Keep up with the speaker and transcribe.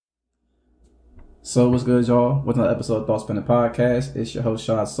So what's good, y'all? With another episode of Thought Spinning Podcast. It's your host,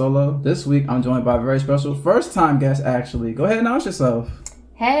 Shad Solo. This week, I'm joined by a very special first-time guest, actually. Go ahead and announce yourself.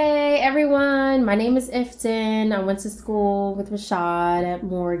 Hey, everyone. My name is Ifton. I went to school with Rashad at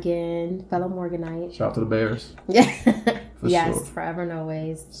Morgan, fellow Morganite. Shout out to the Bears. Yeah. Yes, sure. Forever and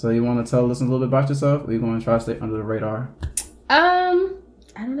always. So you want to tell listeners a little bit about yourself, or you going to try to stay under the radar? I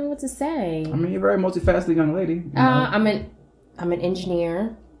don't know what to say. I mean, you're a very multifaceted young lady. You know? I'm an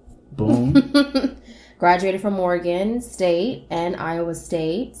engineer. Boom. Graduated from Morgan State and Iowa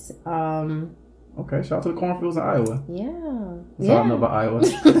State. Okay, shout out to the cornfields in Iowa. Yeah. That's all I know about Iowa.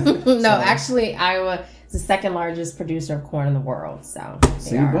 No, actually, Iowa is the second largest producer of corn in the world. So,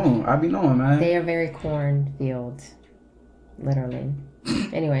 boom. I be knowing, man. They are very cornfield, literally.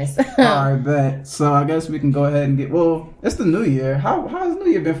 Anyways. All right, bet. So I guess we can go ahead and it's the new year. How's the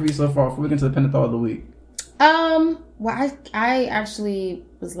new year been for you so far before we get into the Pen and Thought of the week? Well, I actually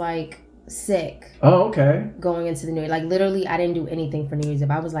was like sick. Oh, okay. Going into the new year. Like literally I didn't do anything for New Year's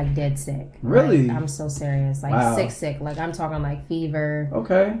Eve. I was like dead sick. Really? Like, I'm so serious. Like wow. sick. Like I'm talking like fever.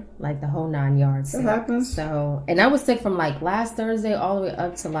 Okay. Like the whole 9 yards. That happens. So, and I was sick from like last Thursday all the way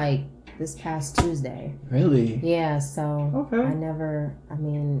up to like this past Tuesday. Really? Yeah, so okay.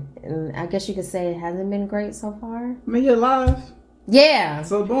 I guess you could say it hasn't been great so far. I mean, you're alive. Yeah.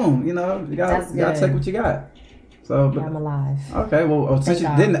 So boom, you gotta take what you got. So I'm alive. Okay, well since you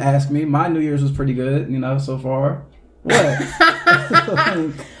didn't ask me, my New Year's was pretty good, so far. What?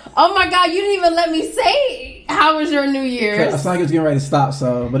 Oh my God, you didn't even let me say how was your New Year's? It's like it's getting ready to stop,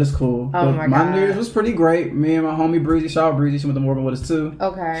 but it's cool. Oh but my God. New Year's was pretty great. Me and my homie Breezy, shout out Breezy, she went to Morgan with us too.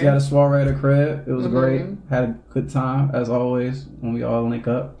 Okay. She had a soiree at her crib. It was great. Had a good time as always when we all link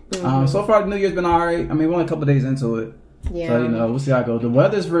up. So far the New Year's been alright. I mean, we're only a couple days into it. Yeah. So, we'll see how it goes. The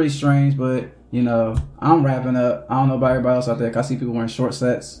weather's really strange, but, I'm wrapping up. I don't know about everybody else out there. I see people wearing short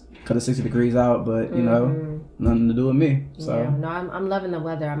sets because it's 60 degrees out, but, nothing to do with me. So. Yeah, no, I'm loving the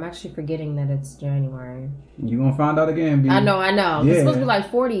weather. I'm actually forgetting that it's January. You're going to find out again, B. I know. Yeah. It's supposed to be like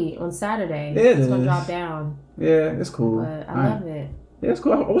 40 on Saturday. It's going to drop down. Yeah, it's cool. But I love it. Yeah, it's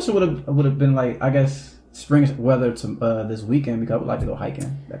cool. I wish it would have been like, I guess, spring weather to this weekend because I would like to go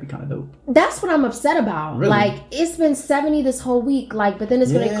hiking. That'd be kind of dope. That's what I'm upset about. Really? Like, it's been 70 this whole week, but then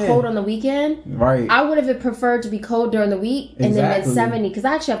it's going to be cold on the weekend. Right. I would have preferred to be cold during the week and then been 70 because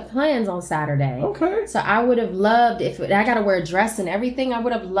I actually have plans on Saturday. Okay. So I would have loved I got to wear a dress and everything. I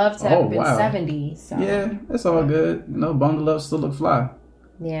would have loved to have been 70. So. Yeah, it's all good. Bundle up, still look fly.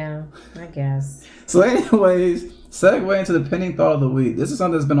 Yeah, I guess. So anyways, segue into the pending thought of the week. This is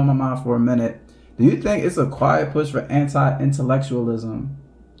something that's been on my mind for a minute. Do you think it's a quiet push for anti-intellectualism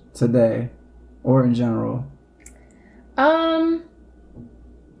today or in general? Yeah.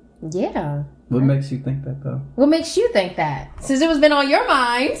 What makes you think that, though? What makes you think that? Since it was been on your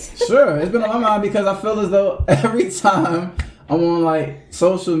mind. Sure, it's been on my mind because I feel as though every time I'm on like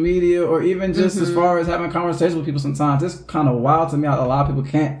social media or even just as far as having conversations with people sometimes, it's kind of wild to me how a lot of people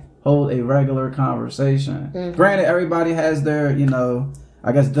can't hold a regular conversation. Granted, everybody has their,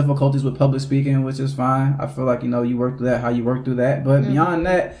 I guess difficulties with public speaking, which is fine. I feel like, you work through that, how you work through that. But beyond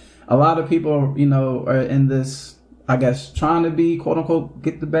that, a lot of people, are in this, I guess, trying to be, quote unquote,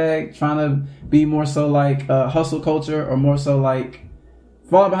 get the bag, trying to be more so like hustle culture or more so like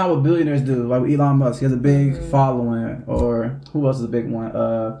follow behind what billionaires do. Like with Elon Musk, he has a big following. Or who else is a big one?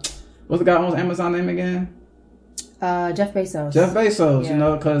 What's the guy who owns Amazon name again? Jeff Bezos. Jeff Bezos,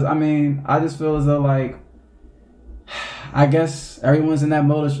 because I just feel as though like, I guess everyone's in that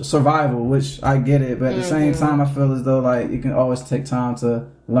mode of survival, which I get it, but at the same time, I feel as though like you can always take time to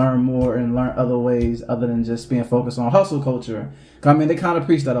learn more and learn other ways other than just being focused on hustle culture. They kind of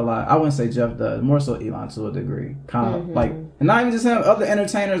preach that a lot. I wouldn't say Jeff does, more so Elon to a degree, kind of like, and not even just him, other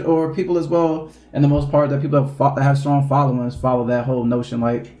entertainers or people as well. And the most part that people that have strong followings follow that whole notion,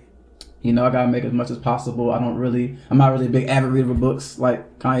 like, I gotta make as much as possible. I'm not really a big avid reader of books,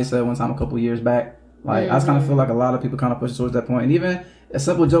 like Kanye said one time a couple years back. Like, I just kind of feel like a lot of people kind of push towards that point. And even a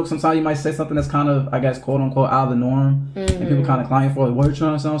simple joke, sometimes you might say something that's kind of, I guess, quote unquote, out of the norm. And people kind of claim for it. What, you're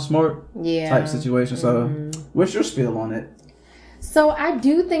trying to sound smart? Yeah. Type situation. So, what's your spiel on it? So, I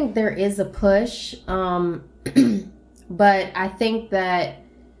do think there is a push. But I think that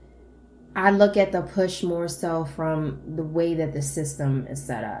I look at the push more so from the way that the system is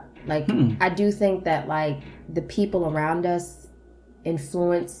set up. Like, I do think that, like, the people around us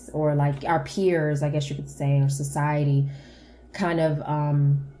influence, or like our peers, I guess you could say, or society kind of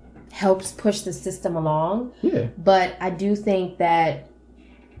helps push the system along. Yeah. But I do think that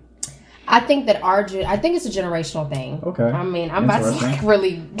I think it's a generational thing. Okay. I'm about to like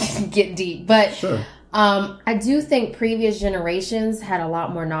really get deep, but sure. I do think previous generations had a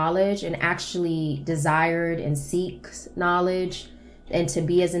lot more knowledge and actually desired and seeks knowledge and to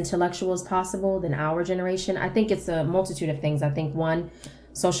be as intellectual as possible than our generation. I think it's a multitude of things. I think one,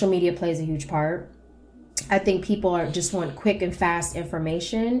 social media plays a huge part. I think people just want quick and fast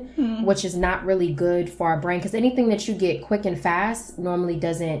information, which is not really good for our brain, because anything that you get quick and fast normally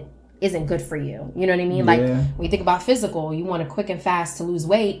isn't good for you. You know what I mean? Like when you think about physical, you want it quick and fast to lose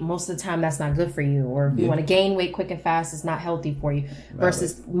weight. Most of the time that's not good for you. Or if you want to gain weight quick and fast, it's not healthy for you.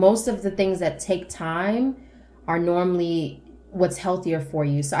 Versus most of the things that take time are normally what's healthier for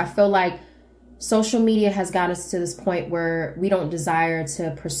you. So I feel like social media has got us to this point where we don't desire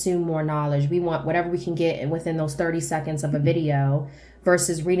to pursue more knowledge. We want whatever we can get within those 30 seconds of a video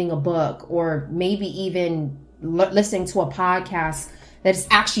versus reading a book or maybe even listening to a podcast that's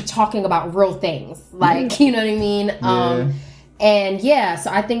actually talking about real things. Like, you know what I mean? And so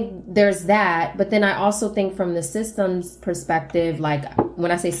I think there's that. But then I also think from the systems perspective, like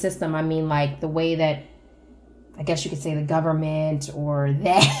when I say system, I mean like the way that, I guess you could say the government or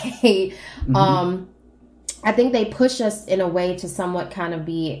they, I think they push us in a way to somewhat kind of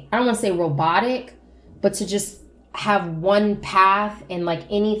be, I don't want to say robotic, but to just have one path, and like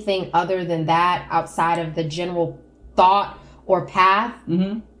anything other than that outside of the general thought or path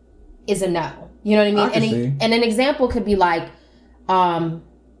is a no. You know what I mean? And an example could be like,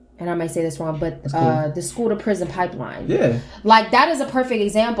 and I might say this wrong, but the school to prison pipeline. Yeah. Like that is a perfect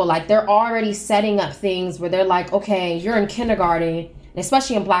example. Like they're already setting up things where they're like, okay, you're in kindergarten, and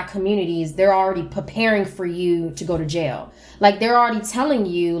especially in Black communities, they're already preparing for you to go to jail. Like they're already telling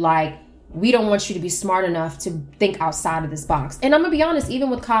you like, we don't want you to be smart enough to think outside of this box. And I'm gonna be honest, even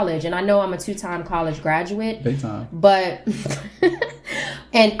with college, and I know I'm a 2-time college graduate. Big time. But,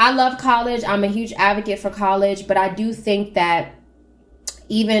 and I love college. I'm a huge advocate for college, but I do think that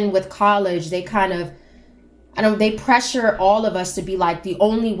even with college, they kind of, they pressure all of us to be like the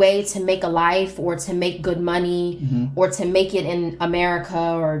only way to make a life or to make good money or to make it in America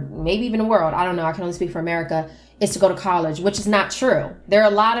or maybe even the world. I don't know. I can only speak for America. Is to go to college, which is not true. There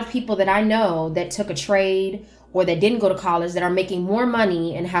are a lot of people that I know that took a trade or that didn't go to college that are making more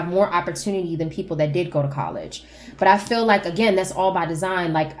money and have more opportunity than people that did go to college. But I feel like, again, that's all by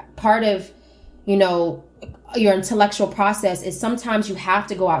design. Like part of, your intellectual process is sometimes you have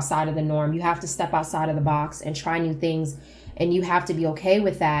to go outside of the norm. You have to step outside of the box and try new things. And you have to be okay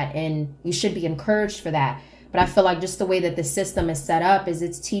with that. And you should be encouraged for that. But I feel like just the way that the system is set up is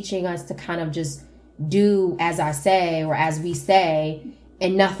it's teaching us to kind of just do as I say or as we say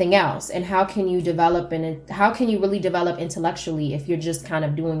and nothing else. And how can you develop and how can you really develop intellectually if you're just kind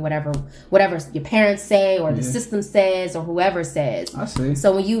of doing whatever your parents say or the system says or whoever says? I see.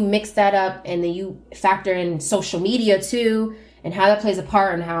 So when you mix that up and then you factor in social media too and how that plays a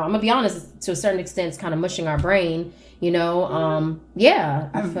part and how, I'm gonna be honest, to a certain extent it's kind of mushing our brain,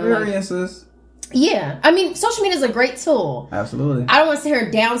 Variances. Yeah. I mean, social media is a great tool. Absolutely. I don't want to sit here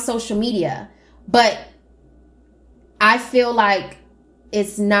down social media, but I feel like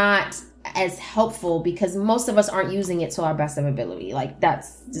it's not as helpful because most of us aren't using it to our best of ability. Like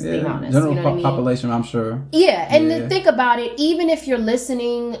that's just being honest. General population, I'm sure. Yeah, and then think about it. Even if you're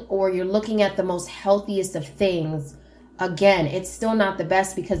listening or you're looking at the most healthiest of things, again, it's still not the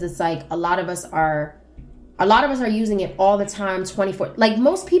best because it's like a lot of us are using it all the time, 24. Like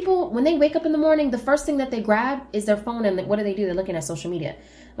most people, when they wake up in the morning, the first thing that they grab is their phone, and what do? They're looking at social media.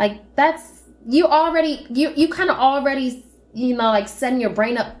 Like that's you kind of already like setting your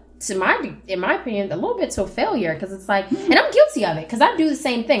brain up to in my opinion, a little bit to a failure because it's like, and I'm guilty of it because I do the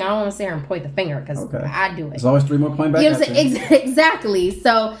same thing. I don't want to sit here and point the finger because I do it. There's always 3 more pointing back. You know what I'm saying? Exactly.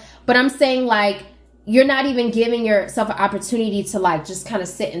 So, but I'm saying like you're not even giving yourself an opportunity to like just kind of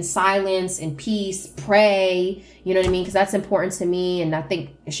sit in silence and peace, pray. You know what I mean? Because that's important to me, and I think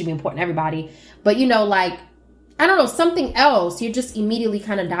it should be important to everybody. But like I don't know, something else. You're just immediately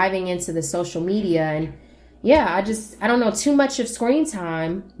kind of diving into the social media and. Yeah, I don't know, too much of screen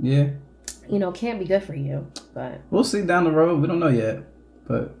time. Yeah. Can't be good for you, but. We'll see down the road. We don't know yet,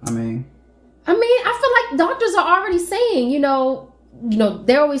 but I mean, I feel like doctors are already saying,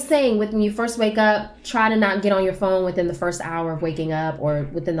 they're always saying when you first wake up, try to not get on your phone within the first hour of waking up or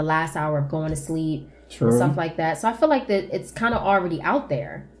within the last hour of going to sleep. True. And stuff like that. So I feel like that it's kind of already out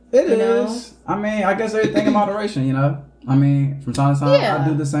there. It is. I mean, I guess everything in moderation, I mean, from time to time, I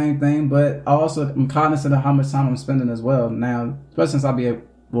do the same thing, but I also am cognizant of how much time I'm spending as well now, especially since I'll be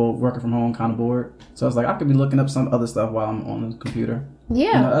working from home, kind of bored. So it's like I could be looking up some other stuff while I'm on the computer.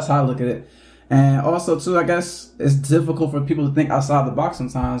 Yeah. That's how I look at it. And also, too, I guess it's difficult for people to think outside the box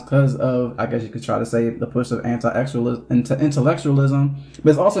sometimes because of, I guess you could try to say, the push of intellectualism. But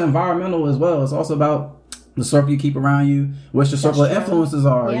it's also environmental as well. It's also about the circle you keep around you, what your circle of influences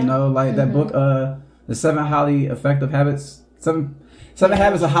are. You know, like that book, The 7 Highly Effective Habits, Seven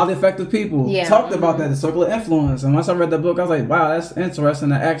Habits of Highly Effective People, talked about that, the circle of influence. And once I read that book, I was like, wow, that's interesting.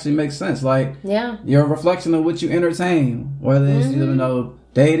 That actually makes sense. Like, you're a reflection of what you entertain, whether it's, you know,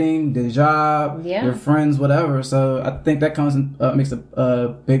 dating, the job, your friends, whatever. So I think that makes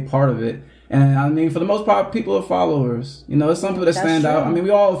a big part of it. And I mean, for the most part, people are followers. You know, it's some people that stand out. I mean, we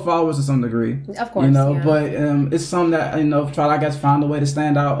all are followers to some degree. Of course, you know, but it's some that, you know, try to, I guess, find a way to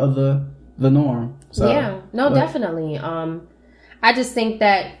stand out of the norm. So, definitely. I just think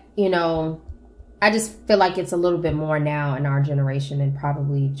that, you know, I just feel like it's a little bit more now in our generation than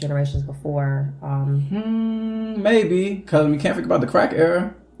probably generations before. Maybe, because we can't forget about the crack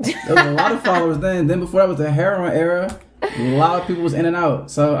era. There was a lot of followers then. Then before that was the heroin era. A lot of people was in and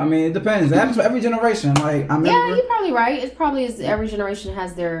out. So, I mean, it depends. It happens for every generation. Like, I remember, you're probably right. It's probably every generation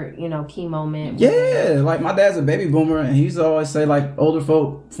has their, you know, key moment. Yeah, like my dad's a baby boomer, and he used to always say, like, older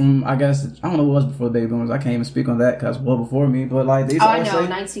folk from, I guess, I don't know what was before the baby boomers. I can't even speak on that because well before me. But, like, they used to always say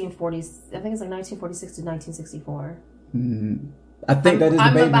 1940s. I think it's like 1946 to 1964. I think that is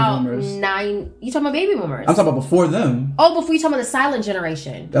the baby boomers. You talking about baby boomers? I'm talking about before them. Oh, before you talking about the silent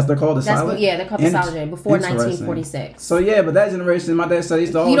generation. They're called the silent? Yeah, they're called the silent generation. Before 1946. So yeah, but that generation, my dad said he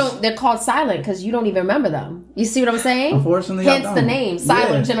used to always... they're called silent because you don't even remember them. You see what I'm saying? Unfortunately, hence the name,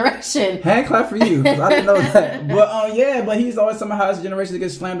 silent generation. Hand clap for you, because I didn't know that. But but he's always somehow his generation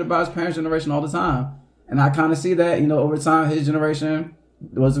gets slammed by his parents' generation all the time. And I kind of see that, you know, over time, his generation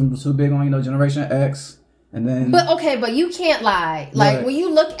wasn't too big on, you know, Generation X. And then, but you can't lie. Like when you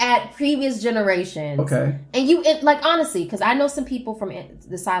look at previous generations, and like honestly, because I know some people from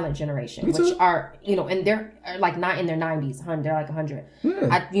the silent generation, which are, you know, and they're like not in their 90s, they're like 100.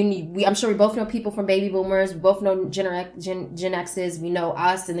 Yeah. I'm sure we both know people from baby boomers. We both know Gen X's. We know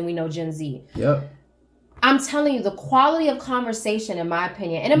us, and then we know Gen Z. Yep. I'm telling you, the quality of conversation, in my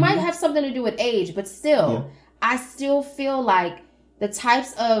opinion, and it might have something to do with age, but still, I still feel like the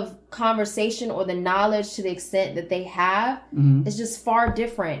types of conversation or the knowledge to the extent that they have is just far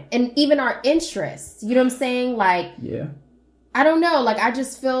different. And even our interests, you know what I'm saying? Like, I don't know. Like, I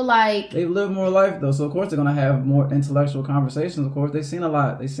just feel like they live more life though. So of course they're going to have more intellectual conversations. Of course they've seen a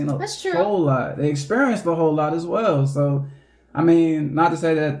lot. They've seen a whole lot. They experienced a whole lot as well. So, I mean, not to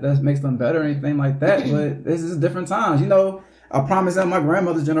say that makes them better or anything like that, but this is different times. You know, I promise that my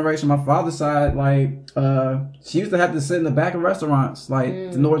grandmother's generation, my father's side, like, she used to have to sit in the back of restaurants, like,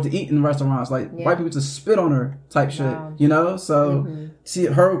 in order to eat in restaurants. Like, white people just spit on her type shit, you know? So,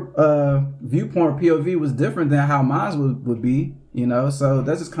 her viewpoint, POV, was different than how mine would be, you know? So,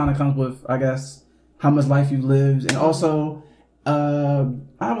 that just kind of comes with, I guess, how much life you've lived. And also, I don't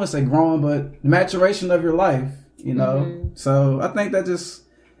want to say growing, but maturation of your life, you know? So, I think that just,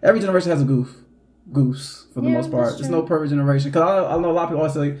 every generation has a goose for the most part. There's no perfect generation. Because I know a lot of people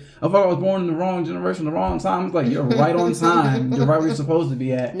always say, I thought I was born in the wrong generation, the wrong time. It's like, you're right on time. You're right where you're supposed to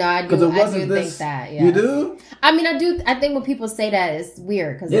be at. No, I do think that, yeah. You do? I mean, I do. I think when people say that, it's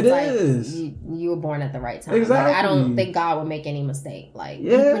weird. Because it's like, you were born at the right time. Exactly. Like, I don't think God would make any mistake. Like, he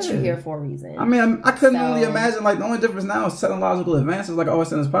put you here for a reason. I mean, I couldn't only imagine, like, the only difference now is technological advances, like I always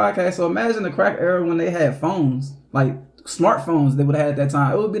say in this podcast. So imagine the crack era when they had phones. Like, smartphones they would have had at that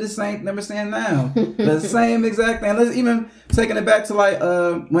time. It would be the same thing we're seeing now. The same exact thing. Let's even taking it back to like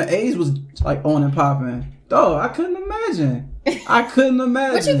when AIDS was like on and popping. Dog, I couldn't imagine.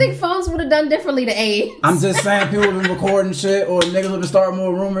 What you think phones would have done differently to AIDS? I'm just saying people would have been recording shit or niggas would have started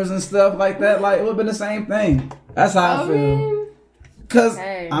more rumors and stuff like that. Like it would have been the same thing. That's how I feel. Because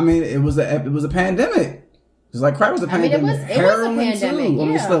I mean it was a pandemic. Just like crack was a pandemic. It was a pandemic. Too.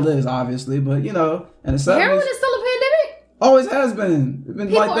 Well, it still is, obviously, but you know, and the 70s, heroin is still a pandemic. Always has been. People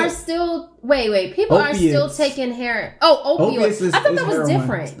like are still People opiates. Are still taking heroin. Oh, opioids. I thought that was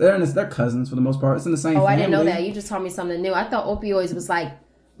heroin. Different. They're cousins for the most part. It's in the same. I didn't know that. You just told me something new. I thought opioids was like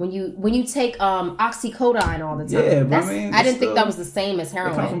when you take oxycodone all the time. Yeah, but I mean, I didn't think that was the same as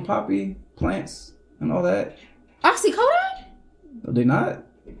heroin. They come from poppy plants and all that. Oxycodone? No, they not.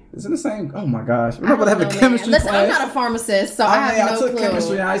 It's in the same. Oh my gosh! Remember having a chemistry class? Listen, I'm not a pharmacist, so I have no clue. I took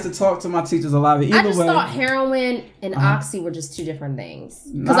chemistry, and I used to talk to my teachers a lot. But I just thought heroin and oxy were just two different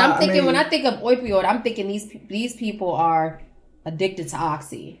things. Because I'm thinking when I think of opioid, I'm thinking these people are addicted to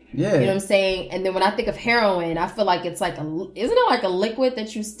oxy. Yeah, you know what I'm saying. And then when I think of heroin, I feel like it's like isn't it like a liquid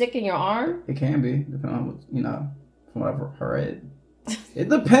that you stick in your arm? It can be, depending on what, from what I've read. It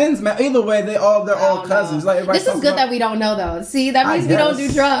depends, man. Either way, they're all cousins. Like this is good that we don't know though. See, that means we don't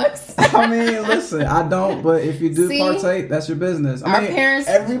do drugs. I mean, listen, I don't, but if you do partake, that's your business. Our parents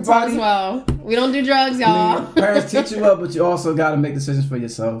everybody as well. We don't do drugs, y'all. I mean, parents teach you up, but you also got to make decisions for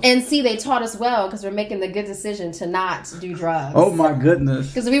yourself. And see, they taught us well because we're making the good decision to not do drugs. Oh my goodness!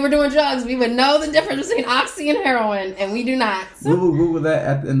 Because if we were doing drugs, we would know the difference between oxy and heroin, and we do not. We will Google that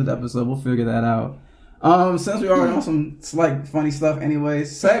at the end of the episode. We'll figure that out. Since we already on some slight funny stuff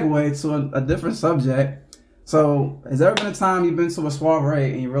anyways, segue to a different subject. So, has there ever been a time you've been to a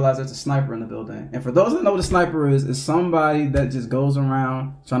soiree and you realize there's a sniper in the building? And for those that know what a sniper is somebody that just goes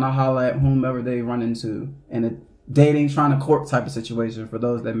around trying to holler at whomever they run into in a dating, trying to court type of situation, for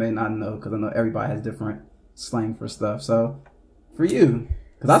those that may not know, because I know everybody has different slang for stuff. So, for you...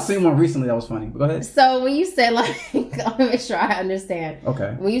 Because I seen one recently that was funny. But go ahead. So when you say like, let me make sure I understand.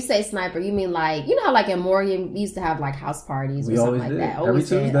 Okay. When you say sniper, you mean like, you know how like in Morgan we used to have like house parties or something like that. Every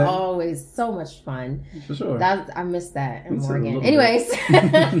Tuesday. Always so much fun. For sure. I missed that in Morgan. Anyways,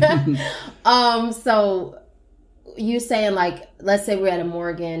 so you saying like, let's say we're at a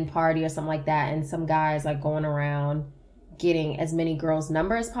Morgan party or something like that, and some guys like going around getting as many girls'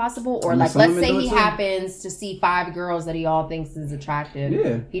 number as possible, or like let's say he happens to see 5 girls that he all thinks is attractive.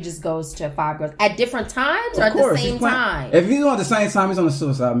 Yeah, he just goes to 5 girls at different times or at the same time. If he's doing it at the same time, he's on a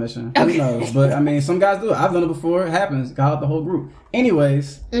suicide mission. Who knows? But I mean, some guys do it. I've done it before. It happens. Got out the whole group.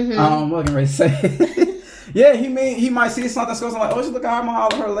 Anyways, what I can ready to say? Yeah, he might see something that's going like, oh, she look, I'm gonna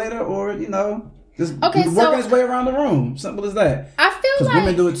holler at her later, or just working his way around the room. Simple as that. I feel like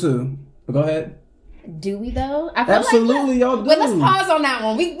women do it too. But go ahead. Do we though? I feel absolutely, y'all do. Wait, let's pause on that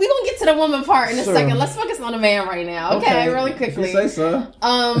one. We gonna get to the woman part in a second. Let's focus on the man right now. Okay, really quickly. If you say so.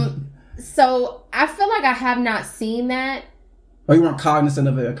 So I feel like I have not seen that. Or you weren't cognizant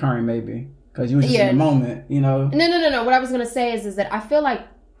of it occurring, maybe because you were just in the moment, No. What I was gonna say is that I feel like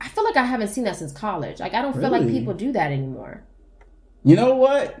I haven't seen that since college. Like I don't feel like people do that anymore. You know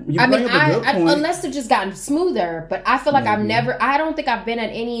what? Unless they've just gotten smoother, but I feel like I don't think I've been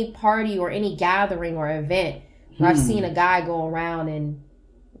at any party or any gathering or event where I've seen a guy go around and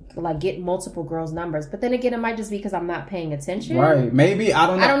like get multiple girls' numbers. But then again, it might just be because I'm not paying attention. Right. Maybe. I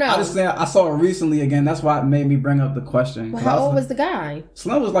don't know. I just I saw it recently again. That's why it made me bring up the question. Well, how old was the guy?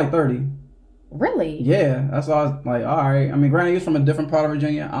 Slim was like 30. Really? Yeah, that's why I was like, all right. I mean, granted, he was from a different part of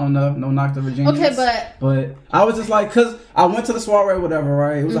Virginia. I don't know. No knock to Virginia. Okay, but I was just like, because I went to the soiree, whatever,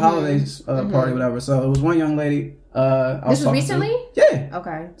 right? It was a holidays party, whatever. So it was one young lady. This was recently? Yeah.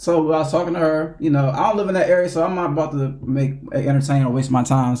 Okay. So I was talking to her. I don't live in that area, so I'm not about to entertain or waste my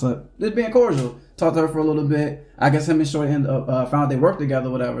time. So just being cordial. Talked to her for a little bit. I guess him and Shorty found out they work together,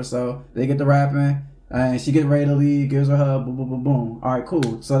 whatever. So they get to rapping. And she get ready to leave, gives her a hug, boom, boom, boom, boom. All right,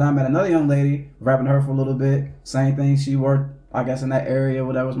 cool. So then I met another young lady, rapping to her for a little bit. Same thing. She worked, I guess, in that area,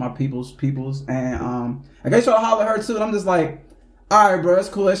 whatever was my people's. And I guess try to holler at her too. And I'm just like, all right, bro, that's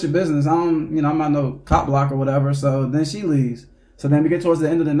cool. That's your business. I'm not no cop block or whatever. So then she leaves. So then we get towards the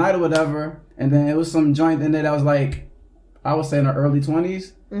end of the night or whatever. And then it was some joint in there that was like, I would say in her early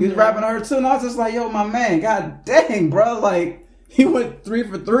 20s. He was rapping to her too. And I was just like, yo, my man, god dang, bro. Like, he went 3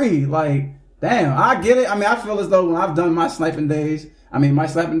 for 3. Like, damn, I get it. I mean, I feel as though when I've done my sniping days, my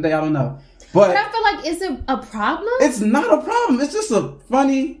sniping day, I don't know. But I feel like, is it a problem? It's not a problem. It's just a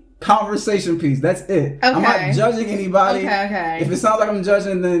funny conversation piece. That's it. Okay. I'm not judging anybody. Okay. If it sounds like I'm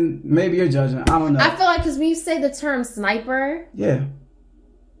judging, then maybe you're judging. I don't know. I feel like because when you say the term sniper,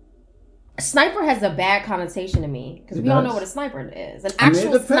 sniper has a bad connotation to me because we all know what a sniper is. An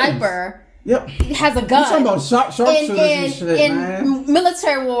actual sniper. Yep. Has a gun. You're talking about sharpshooters and shit, in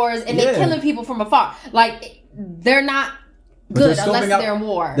military wars, and they're killing people from afar. Like, they're not good unless they're in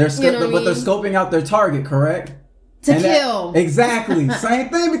war. They're scoping out their target, correct? To kill. Exactly. Same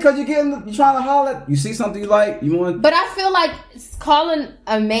thing, because you're trying to holler. You see something you like, you want. But I feel like calling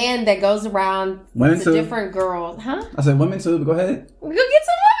a man that goes around to different girls, huh? I said women too, but go ahead. We'll get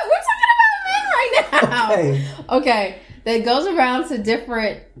to women. We're talking about men right now. Okay. That goes around to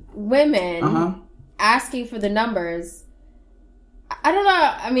different women asking for the numbers. I don't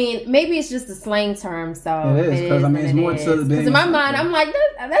know. I mean, maybe it's just a slang term. So it is, because it's more to the. Because in my mind, I'm like,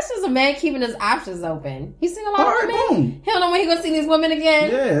 that's just a man keeping his options open. He's seen a lot of women. Boom. He don't know when he gonna see these women again.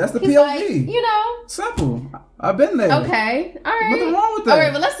 Yeah, that's the POV. Like, simple. I've been there. Okay, all right. Nothing wrong with that. All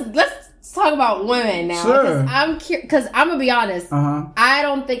right, but let's talk about women now. Sure. Because I'm gonna be honest. I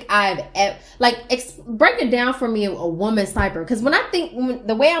don't think I've break it down for me a woman sniper. Because when I think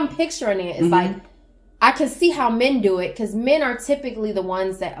the way I'm picturing it is like. I can see how men do it because men are typically the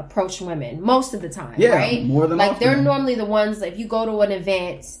ones that approach women most of the time, right? More than often. They're normally the ones that if you go to an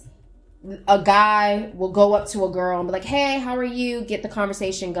event a guy will go up to a girl and be like, hey, how are you? Get the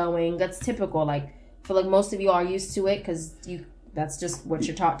conversation going. That's typical. Like, I feel like most of you are used to it because that's just what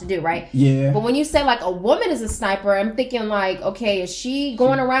you're taught to do, right? Yeah. But when you say like a woman is a sniper, I'm thinking like, okay, is she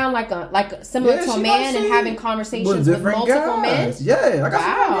going around like similar to a man and having conversations with multiple men? Yeah, I got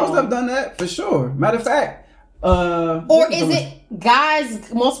some girls that have done that for sure. Matter of fact, or is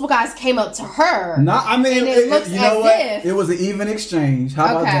it multiple guys came up to her? No, I mean, it looks you know what? if it was an even exchange.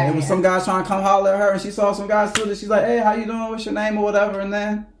 How about that? It was some guys trying to come holler at her, and she saw some guys too. That she's like, "Hey, how you doing? What's your name?" or whatever, and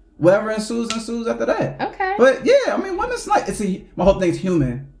then whatever ensues after that. Okay. But yeah, I mean, women's like my whole thing's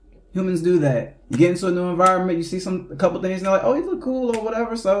human. Humans do that. You get into a new environment, you see a couple things, and they're like, "Oh, you look cool" or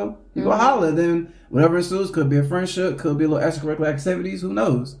whatever. So you go holler. Then whatever ensues could be a friendship, could be a little extracurricular activities. Who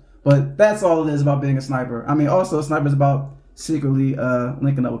knows? But that's all it is about being a sniper. I mean, also a sniper is about secretly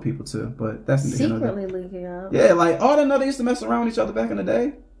linking up with people too. But that's secretly linking up. Yeah, like all the they used to mess around with each other back in the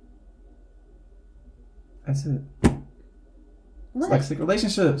day. That's it. It's like secret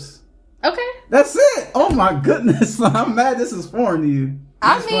relationships. Okay. That's it. Oh my goodness. I'm mad this is foreign to you.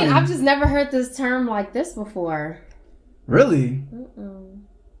 That's funny. I've just never heard this term like this before. Really?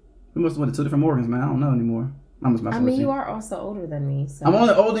 We must have went to 2 different Morgans, man. I don't know anymore. I mean, you are also older than me. So. I'm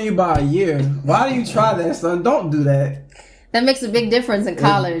only older than you by a year. Why do you try that, son? Don't do that. That makes a big difference in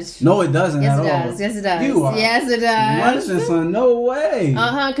college. No, it doesn't. Yes, it does. Yes, it does. You are. Yes, it does. Lunching, son. No way.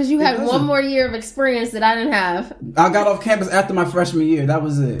 Because you had one more year of experience that I didn't have. I got off campus after my freshman year. That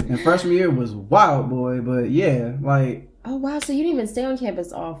was it. And freshman year was wild, boy. But yeah, like. Oh, wow. So you didn't even stay on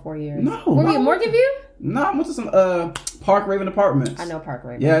campus all 4 years? No. Were you in Morgan View? No, I went to some Park Raven Apartments. I know Park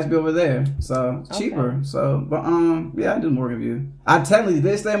Raven. Yeah, it's be over there. So cheaper. So but yeah, I do Morgan View. I technically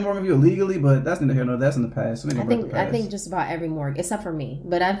did stay in Morgan View illegally, but that's neither here nor that's in the past. So I think just about every Morgan, except for me,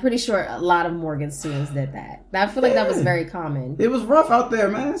 but I'm pretty sure a lot of Morgan students did that. I feel like that was very common. It was rough out there,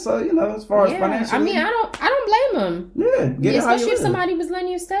 man. So as far as financially, I mean, I don't blame them. Yeah, especially if somebody was letting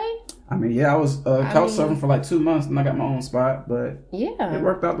you stay. I mean, I was couch surfing for like 2 months, and I got my own spot, but it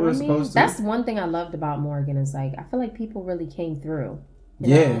worked out the way it's supposed to. That's one thing I loved about Morgan is like I feel like people really came through.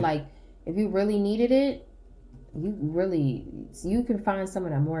 You know? Like if you really needed it, you can find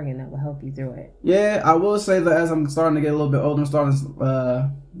someone at Morgan that will help you through it. Yeah, I will say that as I'm starting to get a little bit older, I'm starting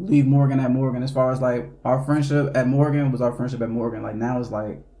to leave Morgan at Morgan. As far as like our friendship at Morgan was our friendship at Morgan. Like now it's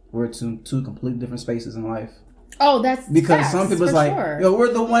like we're two completely different spaces in life. Oh, that's because some people's like, yo,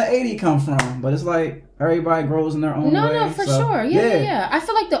 where'd the 180 come from? But it's like everybody grows in their own way. No, for sure. Yeah. I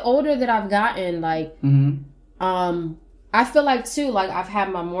feel like the older that I've gotten, like, I feel like too, like I've had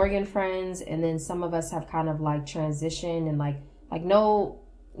my Morgan friends, and then some of us have kind of like transitioned, and like no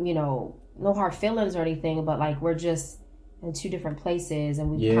hard feelings or anything, but like we're just in 2 different places, and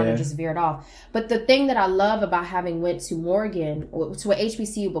we kind of just veered off. But the thing that I love about having went to Morgan, or to a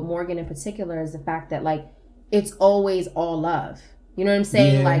HBCU, but Morgan in particular, is the fact that like it's always all love. You know what I'm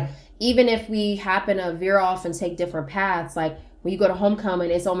saying? Yeah. Like even if we happen to veer off and take different paths, like when you go to homecoming,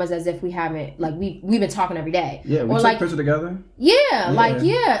 it's almost as if we haven't, like we've been talking every day. Yeah, we took pictures together.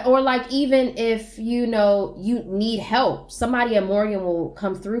 Yeah. Or like even if you need help, somebody at Morgan will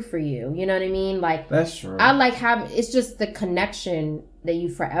come through for you. You know what I mean? Like that's true. I like it's just the connection that you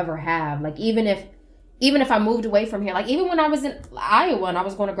forever have. Like even if I moved away from here, like even when I was in Iowa and I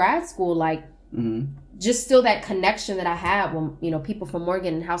was going to grad school, like just still that connection that I had when people from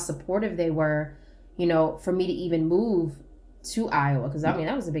Morgan and how supportive they were, for me to even move to Iowa, because I mean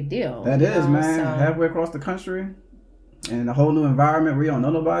that was a big deal. That is, man. So, halfway across the country and a whole new environment where you don't know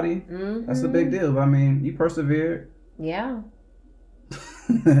nobody. That's a big deal. But I mean, you persevered. Yeah.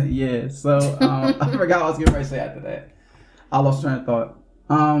 Yeah. So I forgot what I was getting ready to say after that. I lost train of thought.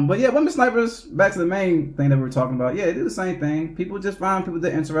 But yeah, women snipers. Back to the main thing that we were talking about. Yeah, they do the same thing. People just find people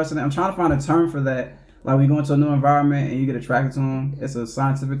they're interested in. I'm trying to find a term for that. Like when you go into a new environment and you get attracted to them, it's a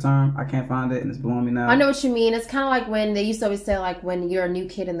scientific term. I can't find it, and it's blowing me now. I know what you mean. It's kind of like when they used to always say, like when you're a new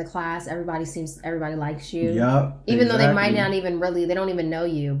kid in the class, everybody likes you. Yep. Even though they might not even they don't even know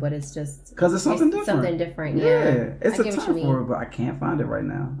you, but it's just because it's something different. Something different. Yeah. It's a term for it, but I can't find it right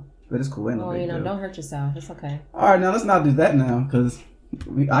now. But it's cool. Well, don't hurt yourself. It's okay. All right, now let's not do that now, because.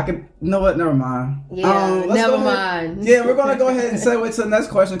 You know what? Never mind. Yeah, never mind. Yeah, we're gonna go ahead and segue to the next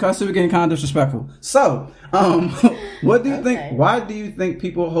question because we're getting kind of disrespectful. So, what do you think? Why do you think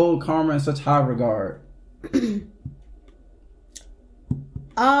people hold karma in such high regard? Because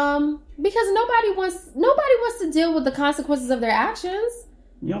nobody wants to deal with the consequences of their actions.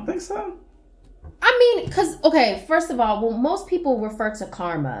 You don't think so? I mean, first of all, well, most people refer to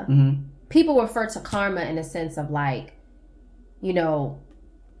karma. People refer to karma in a sense of like,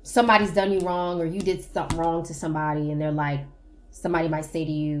 somebody's done you wrong or you did something wrong to somebody and they're like, somebody might say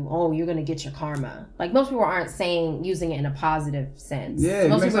to you, "Oh, you're gonna get your karma." Like most people aren't using it in a positive sense. Yeah,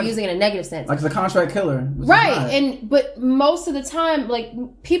 most people are using it in a negative sense. Like the contract killer, right? But most of the time, like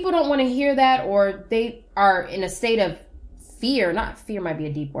people don't want to hear that, or they are in a state of fear. Not fear might be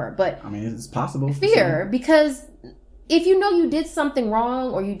a deep word, but I mean, it's possible. Fear, because if you know you did something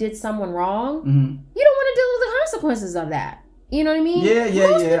wrong or you did someone wrong, you don't want to deal with the consequences of that. You know what I mean?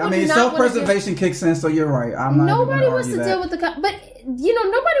 Yeah. I mean, self-preservation kicks in, so you're right. Nobody wants to deal with nobody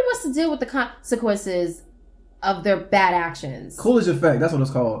wants to deal with the consequences of their bad actions. Coolidge effect. That's what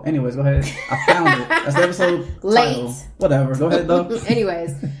it's called. Anyways, go ahead. I found it. That's the episode title. Whatever. Go ahead, though.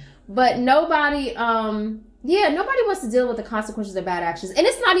 Anyways, but nobody wants to deal with the consequences of bad actions. And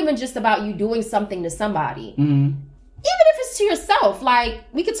it's not even just about you doing something to somebody. Even if it's to yourself. Like,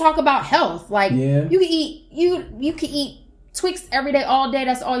 we could talk about health. Like, you could eat Twix every day, all day.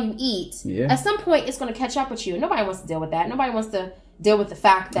 That's all you eat. Yeah. At some point, it's going to catch up with you. Nobody wants to deal with that. Nobody wants to deal with the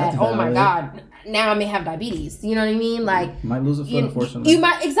fact that, oh my God, now I may have diabetes. You know what I mean? Like, might lose a foot, unfortunately. You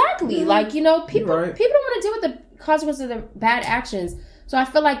might, exactly. Like, people don't want to deal with the consequences of their bad actions. So I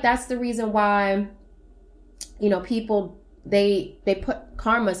feel like that's the reason why, people, they put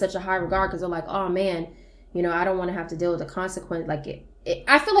karma in such a high regard, because they're like, oh man, I don't want to have to deal with the consequence. Like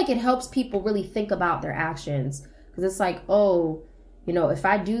I feel like it helps people really think about their actions. Because it's like, oh, if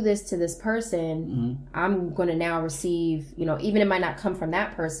I do this to this person, I'm going to now receive, even it might not come from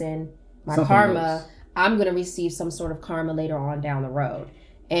that person, my karma, I'm going to receive some sort of karma later on down the road.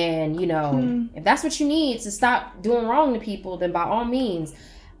 And, if that's what you need to stop doing wrong to people, then by all means,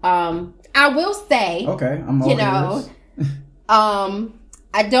 I will say, okay, I'm all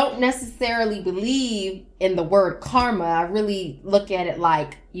I don't necessarily believe in the word karma. I really look at it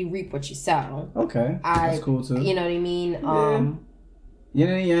like you reap what you sow. Okay, that's cool too. You know what I mean? Yin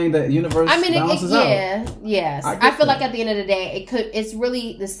and yang, the universe balances out. Yes. I feel like at the end of the day, it's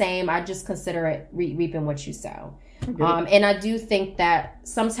really the same. I just consider it reaping what you sow. And I do think that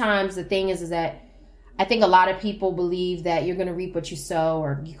sometimes the thing is that I think a lot of people believe that you're going to reap what you sow,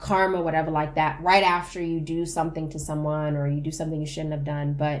 or karma, whatever like that, right after you do something to someone or you do something you shouldn't have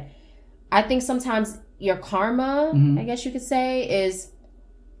done. But I think sometimes your karma, I guess you could say,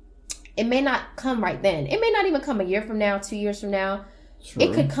 it may not come right then. It may not even come a year from now, 2 years from now. True.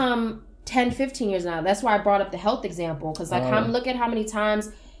 It could come 10, 15 years now. That's why I brought up the health example, because look at how many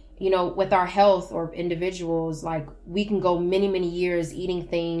times, with our health or individuals, like we can go many, many years eating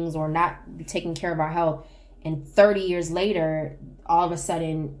things or not taking care of our health. And 30 years later, all of a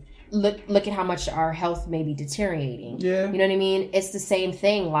sudden, look at how much our health may be deteriorating. Yeah. You know what I mean? It's the same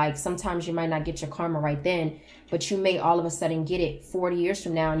thing. Like sometimes you might not get your karma right then, but you may all of a sudden get it 40 years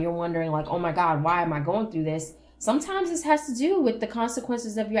from now. And you're wondering like, oh my God, why am I going through this? Sometimes this has to do with the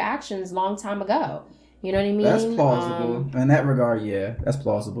consequences of your actions long time ago. You know what I mean? That's plausible. In that regard, yeah, that's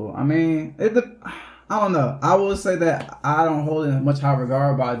plausible. I mean, I don't know. I will say that I don't hold it in much high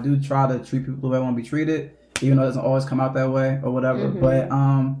regard, but I do try to treat people the way I want to be treated, even though it doesn't always come out that way or whatever. But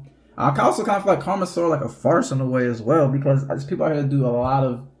I also kind of feel like karma's sort of like a farce in a way as well, because there's people out here that do a lot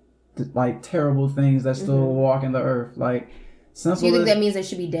of like terrible things that still walk in the earth. Like, do you think that means they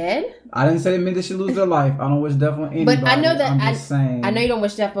should be dead? I didn't say it meant they should lose their life. I don't wish death on anybody. But I know that I know you don't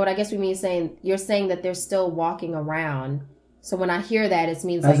wish death, but I guess we mean you're saying that they're still walking around. So when I hear that, it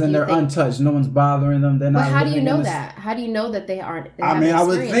means as in they're untouched. No one's bothering them. They're not. But how do you know that? How do you know that they aren't? I mean, I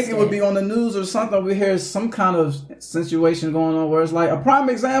would think it would be on the news or something. We hear some kind of situation going on where it's like a prime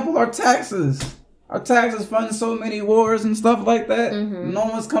example are taxes. Our taxes funding so many wars and stuff like that. No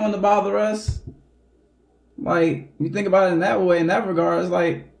one's coming to bother us. Like, you think about it in that way, in that regard, it's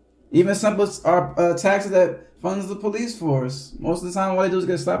like, even simple taxes that funds the police force. Most of the time, all they do is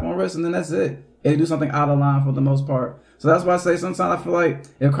get slapped on the wrist, and then that's it. They do something out of line for the most part. So that's why I say sometimes I feel like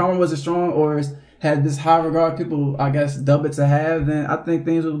if karma wasn't strong or had this high regard people, I guess, dub it to have, then I think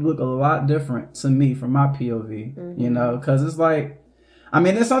things would look a lot different to me from my POV, because it's like, I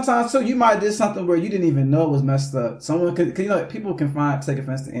mean, then sometimes too, you might do something where you didn't even know it was messed up. Someone could, people can take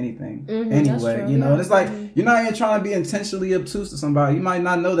offense to anything anyway, and it's like, you're not even trying to be intentionally obtuse to somebody. You might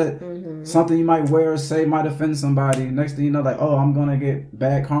not know that something you might wear or say might offend somebody. Next thing you know, like, oh, I'm going to get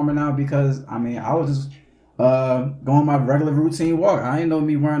bad karma now because, I mean, I was just going my regular routine walk. I didn't know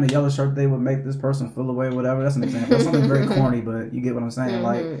me wearing a yellow shirt they would make this person feel away, whatever. That's an example. It's something very corny, but you get what I'm saying.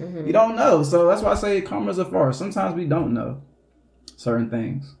 Like, you don't know. So that's why I say karma's a farce. Sometimes we don't know certain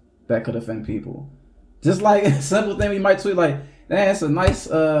things that could offend people. Just like a simple thing we might tweet like, "Man, it's a nice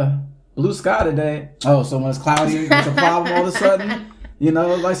blue sky today." Oh, so when it's cloudy, it's a problem all of a sudden.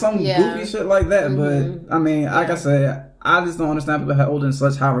 Like some goofy shit like that. But I mean, like I said, I just don't understand people hold in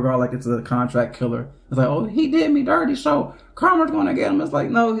such high regard like it's a contract killer. It's like, oh, he did me dirty, so karma's going to get him. It's like,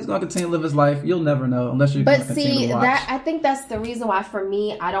 no, he's going to continue to live his life. You'll never know unless you continue to watch. That I think that's the reason why, for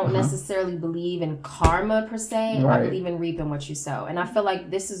me, I don't necessarily believe in karma per se. Right. I believe in reaping what you sow. And I feel like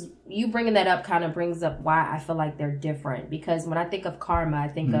you bringing that up kind of brings up why I feel like they're different. Because when I think of karma, I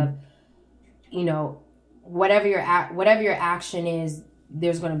think of, you know, whatever your action is,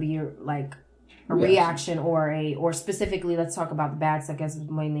 there's going to be a reaction or specifically, let's talk about the bad stuff. I guess is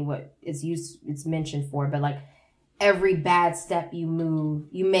mainly what it's mentioned for, but like every bad step you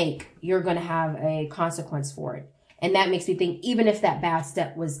make, you're going to have a consequence for it. And that makes me think, even if that bad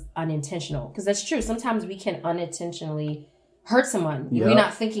step was unintentional, because that's true. Sometimes we can unintentionally hurt someone. Yep. We're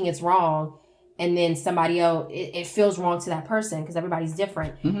not thinking it's wrong. And then somebody else, it feels wrong to that person because everybody's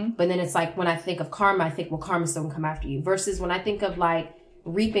different. Mm-hmm. But then it's like, when I think of karma, I think, well, karma's still going to come after you. Versus when I think of like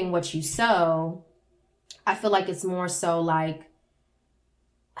reaping what you sow, I feel like it's more so like,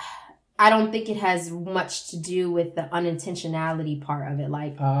 I don't think it has much to do with the unintentionality part of it.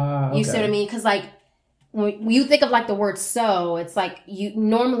 Like, you see what I mean? Because like, when you think of like the word sow, it's like you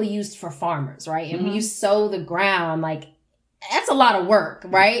normally used for farmers, right? And when you sow the ground, like, that's a lot of work,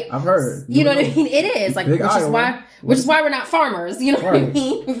 right? I've heard. You know what I mean? It is. Like, which is why we're not farmers. You know what I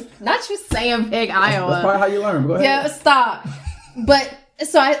mean? Not you saying big Iowa. That's probably how you learn. Go ahead. Yeah, stop. But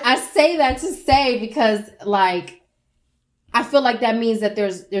so I say that to say, because like, I feel like that means that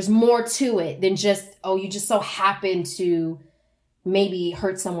there's more to it than just, you just so happen to maybe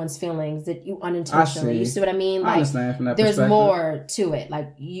hurt someone's feelings that you unintentionally. You see what I mean? Like, I understand from that there's perspective. more to it.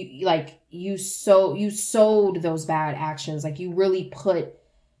 Like you sowed those bad actions. Like, you really put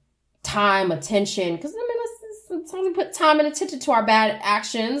time, attention. Because I mean, sometimes we put time and attention to our bad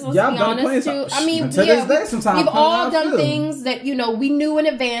actions. Let's be honest too. I mean, we've all done things that, you know, we knew in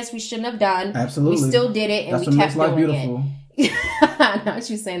advance we shouldn't have done. Absolutely. We still did it, and that's we kept doing beautiful. It. Not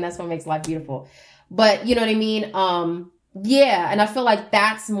you saying that's what makes life beautiful, but you know what I mean. Yeah, and I feel like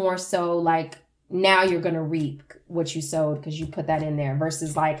that's more so like, now you're gonna reap what you sowed because you put that in there.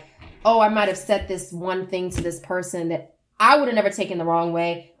 Versus like, I might have said this one thing to this person that I would have never taken the wrong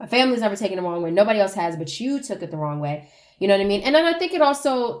way. My family's never taken the wrong way. Nobody else has, but you took it the wrong way. You know what I mean? And then I think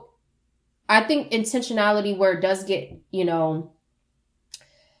intentionality, where it does get, you know,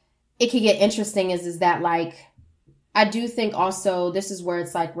 it can get interesting is that like, I do think also this is where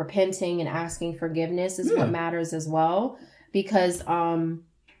it's like repenting and asking forgiveness is what matters as well. Because,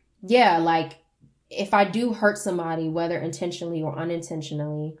 like if I do hurt somebody, whether intentionally or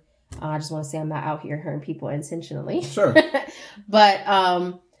unintentionally, I just want to say I'm not out here hurting people intentionally. Sure.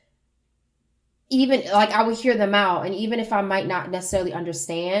 But even like, I would hear them out, and even if I might not necessarily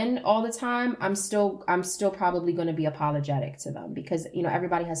understand all the time, I'm still probably going to be apologetic to them, because, you know,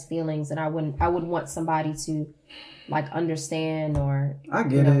 everybody has feelings, and I wouldn't want somebody to like understand or I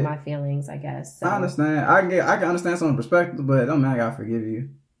get it. My feelings, I guess. So. I understand. I can understand someone's perspective, but it don't mean I gotta forgive you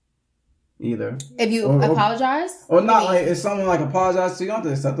either. If you apologize? Or not, like, if someone like apologizes to you, you don't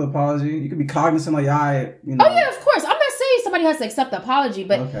have to accept the apology. You can be cognizant, like, you know. Oh yeah, of course. I'm not saying somebody has to accept the apology,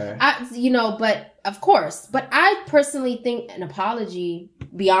 but but of course. But I personally think an apology,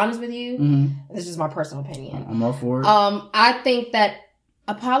 be honest with you, this is my personal opinion. I'm all for it. I think that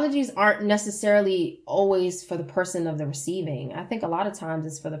apologies aren't necessarily always for the person of the receiving. I think a lot of times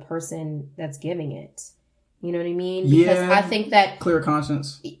it's for the person that's giving it. You know what I mean? Because I think that clear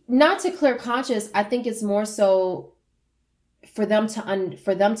conscience. Not to clear conscience. I think it's more so for them to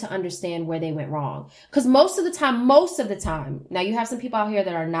understand where they went wrong. Because most of the time, now you have some people out here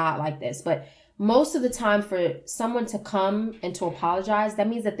that are not like this, but most of the time, for someone to come and to apologize, that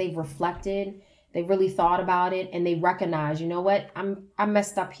means that they've reflected, they really thought about it, and they recognize, you know what, I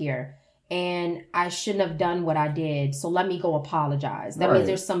messed up here, and I shouldn't have done what I did. So let me go apologize. That means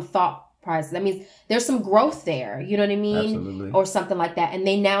there's some thought process. That means there's some growth there. You know what I mean? Absolutely. Or something like that. And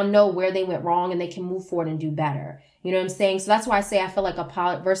they now know where they went wrong, and they can move forward and do better. You know what I'm saying? So that's why I say I feel like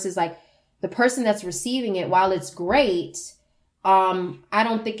versus like the person that's receiving it, while it's great, I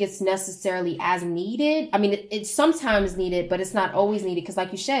don't think it's necessarily as needed. I mean, it's sometimes needed, but it's not always needed. Because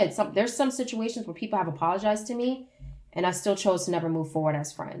like you said, there's some situations where people have apologized to me, and I still chose to never move forward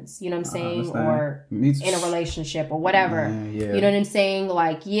as friends. You know what I'm saying? Or in a relationship or whatever. Yeah. You know what I'm saying?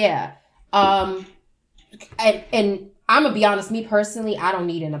 Like, yeah. And I'm gonna be honest, me personally, I don't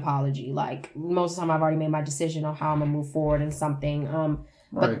need an apology. Like, most of the time I've already made my decision on how I'm gonna move forward in something.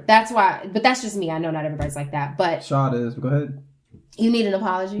 But that's just me. I know not everybody's like that, but Shot is. Go ahead. You need an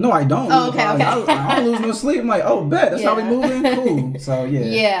apology? No, I don't. Oh, okay. I don't lose no sleep. I'm like, bet. That's how we moving? Cool. So,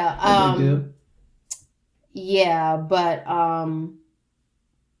 yeah. Yeah. Yeah, but,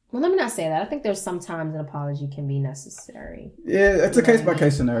 Well, let me not say that. I think there's sometimes an apology can be necessary. Yeah, it's a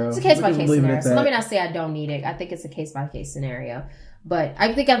case-by-case scenario. It's a case-by-case scenario. So let me not say I don't need it. I think it's a case-by-case scenario. But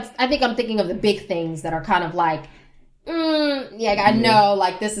I think I'm thinking of the big things that are kind of like, I know,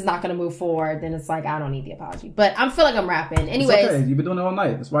 like, this is not going to move forward. Then it's like, I don't need the apology. But I feel like I'm rapping. Anyways. It's okay. You've been doing it all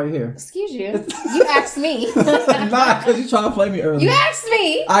night. That's why you're here. Excuse you. You asked me. Nah, because you tried to play me earlier. You asked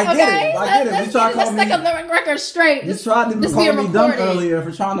me. I get it. You tried to call me. Let's take a record straight. You tried to call me dumb earlier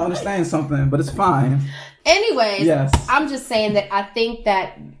for trying to understand something, but it's fine. Anyways, yes. I'm just saying that I think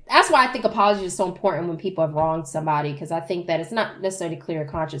that's why I think apology is so important when people have wronged somebody, because I think that it's not necessarily clear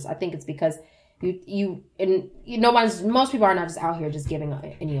conscious. I think it's because most people are not just out here just giving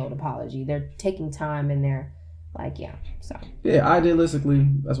any old apology. They're taking time and they're like, so. Yeah,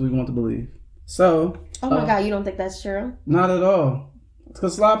 idealistically, that's what we want to believe. So. Oh my God, you don't think that's true? Not at all.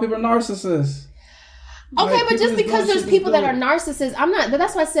 Because a lot of people are narcissists. Okay, like, but just because there's people that are narcissists, but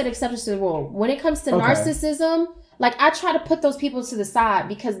that's why I said exceptions to the rule. When it comes to narcissism, like, I try to put those people to the side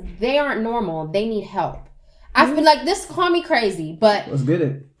because they aren't normal. They need help. I feel like this, call me crazy, but let's get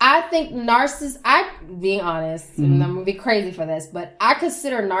it. I think being honest, and I'm gonna be crazy for this, but I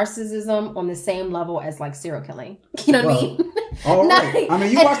consider narcissism on the same level as like serial killing. You know what I mean? All right. I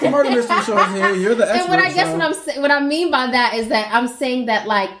mean, you watch the murder mystery shows here. You're the expert. And what I mean by that is that I'm saying that,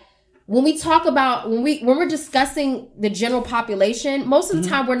 like, when we talk about when we're discussing the general population, most of the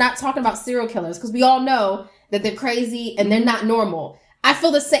time we're not talking about serial killers because we all know that they're crazy and they're not normal. I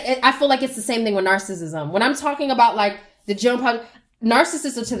feel like it's the same thing with narcissism. When I'm talking about like the general public,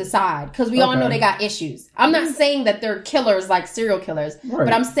 narcissists are to the side because we all know they got issues. I'm not saying that they're killers like serial killers,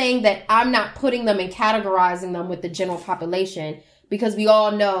 but I'm saying that I'm not putting them and categorizing them with the general population because we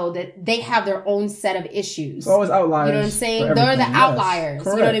all know that they have their own set of issues. It's always outliers. You know what I'm saying? They're the outliers.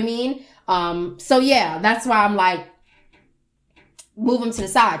 Correct. You know what I mean? So yeah, that's why I'm like, move them to the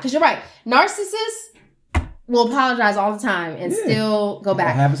side. Because you're right. Narcissists will apologize all the time and still go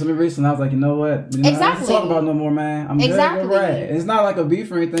back. It happened to me recently. I was like, you know what? I don't have to talk about it no more, man. I'm good. Right. It's not like a beef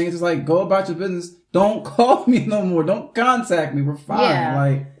or anything. It's just like, go about your business. Don't call me no more. Don't contact me. We're fine. Yeah.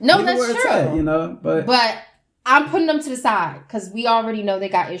 Like, no, that's true. At, you know, but I'm putting them to the side because we already know they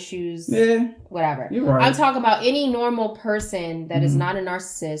got issues. Yeah. Whatever. You're right. I'm talking about any normal person that is not a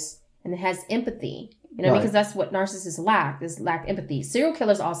narcissist and has empathy. You know, because that's what narcissists lack empathy. Serial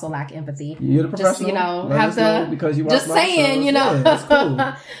killers also lack empathy. You're the professional. Just, because you watch just saying, that's cool.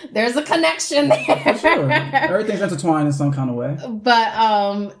 There's a connection there. For sure. Everything's intertwined in some kind of way. But,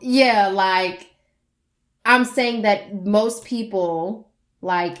 like, I'm saying that most people,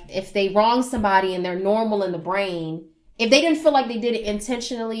 like, if they wrong somebody and they're normal in the brain, if they didn't feel like they did it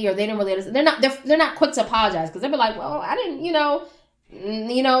intentionally or they didn't really, they're not quick to apologize because they'll be like, well, I didn't,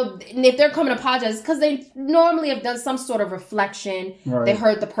 if they're coming to apologize, because they normally have done some sort of reflection. Right. They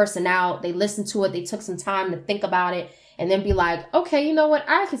heard the person out. They listened to it. They took some time to think about it and then be like, okay, you know what?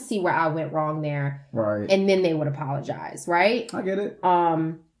 I can see where I went wrong there. Right. And then they would apologize. Right. I get it.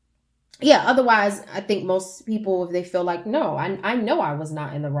 Otherwise, I think most people, if they feel like, no, I know I was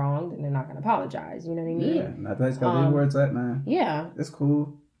not in the wrong, then they're not going to apologize. You know what I mean? Yeah. That's got to be where it's at, man. Yeah. It's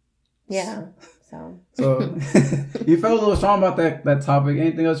cool. Yeah. So you felt a little strong about that topic.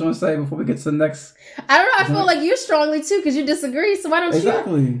 Anything else you want to say before we get to the next? I don't know. I feel like you strongly too because you disagree. So why don't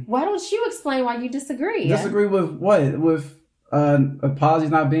you explain why you disagree? Disagree with what? With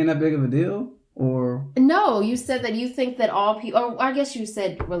apologies not being that big of a deal, or no? You said that you think that all people. Or I guess you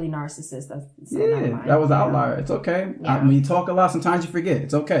said really narcissists. That was an outlier. It's okay. Yeah. When you talk a lot, sometimes you forget.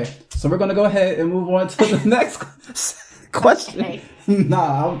 It's okay. So we're gonna go ahead and move on to the next question. Okay.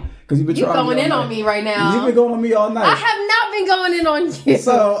 Because you've been going in on me right now. You've been going on me all night. I have not been going in on you.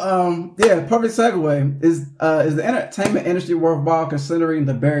 So, perfect segue. Is the entertainment industry worthwhile considering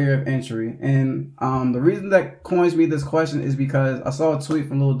the barrier of entry? And the reason that coins me this question is because I saw a tweet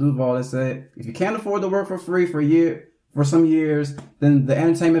from Lil Duval that said, if you can't afford to work for free for some years, then the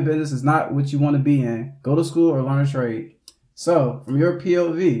entertainment business is not what you want to be in. Go to school or learn a trade. So, from your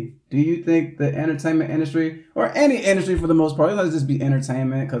POV, do you think the entertainment industry, or any industry for the most part, let's just be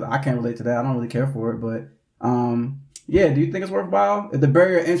entertainment, because I can't relate to that. I don't really care for it. But, do you think it's worthwhile? If the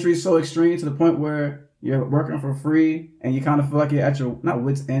barrier of entry is so extreme to the point where you're working for free and you kind of feel like you're at your, not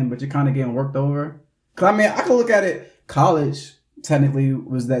wit's end, but you're kind of getting worked over? Because, I can look at it, college technically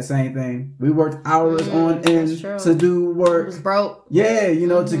was that same thing. We worked hours on end to do work. It was broke. Yeah,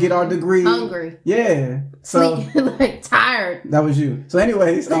 to get our degree. Hungry. Yeah. So tired. That was you. So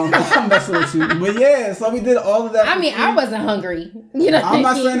anyways, I'm messing with you. But so we did all of that. I wasn't hungry. I'm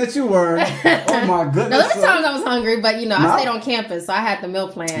not saying that you were. Oh my goodness. No, there were times I was hungry, but I stayed on campus, so I had the meal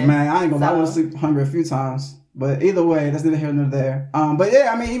plan. Man, I ain't gonna lie. I was sleep hungry a few times. But either way, that's neither here nor there. But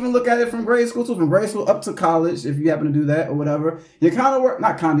yeah, I mean, even look at it from grade school too, from grade school up to college, if you happen to do that or whatever. You kind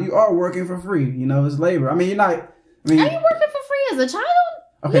of you are working for free. You know, it's labor. I mean, you're not. I mean, are you working for free as a child?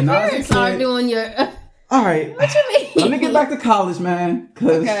 Okay, your now parents are doing your. All right. What you mean? Let me get back to college, man.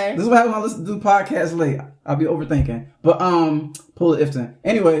 Because this is what happens when I listen to podcasts late. I'll be overthinking. But pull it Ifton.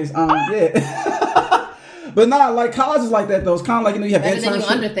 Anyways, yeah. But nah, like college is like that though. It's kind of like, you know, you have internship. internship.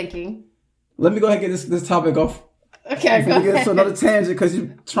 Then you underthinking. Let me go ahead and get this topic off. Okay, go ahead. Get to another tangent because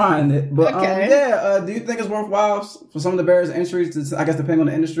you're trying it. But do you think it's worthwhile for some of the barriers to entry to, I guess, depending on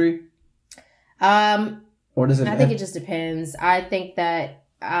the industry? Or does it? I think it just depends. I think that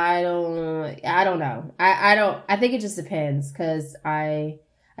I don't know. I think it just depends because I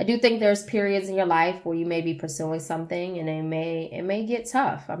do think there's periods in your life where you may be pursuing something and it may get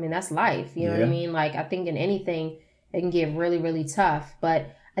tough. I mean, that's life. You know what I mean? Like, I think in anything, it can get really, really tough.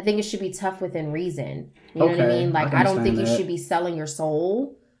 But I think it should be tough within reason. You know what I mean? Like, I don't think you should be selling your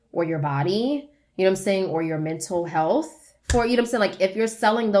soul or your body, you know what I'm saying? Or your mental health for, you know what I'm saying? Like, if you're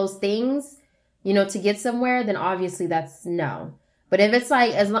selling those things, you know, to get somewhere, then obviously that's no. But if it's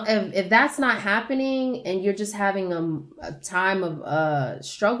like, if that's not happening and you're just having a time of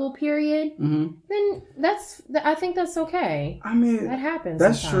struggle period, then I think that's okay. I mean, that happens.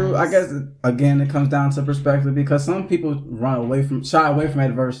 That's true. I guess, again, it comes down to perspective because some people shy away from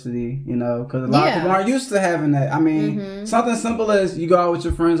adversity, you know, because a lot of people aren't used to having that. I mean, something simple as you go out with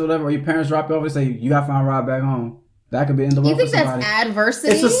your friends or whatever, or your parents drop you off and say, you got to find a ride back home. That could be in the world for somebody. You think that's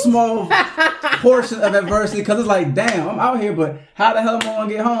adversity? It's a small portion of adversity because it's like, damn, I'm out here, but how the hell am I going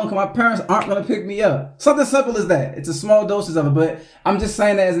to get home because my parents aren't going to pick me up? Something simple as that. It's a small dosage of it, but I'm just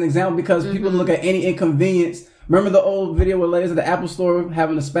saying that as an example because people look at any inconvenience. Remember the old video with ladies at the Apple store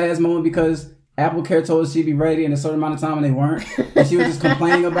having a spaz moment because Apple Care told her she'd be ready in a certain amount of time and they weren't, and she was just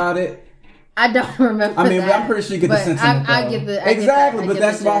complaining about it. I don't remember. I mean, I'm pretty sure you get the sentiment. I get the exactly, but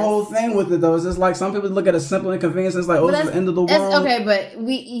that's my whole thing with it, though. It's just like some people look at a simple inconvenience and it's like, oh, it's the end of the world. Okay, but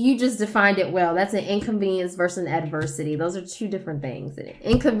you just defined it well. That's an inconvenience versus an adversity. Those are two different things.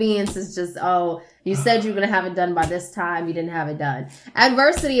 Inconvenience is just, oh, you said you were gonna have it done by this time, you didn't have it done.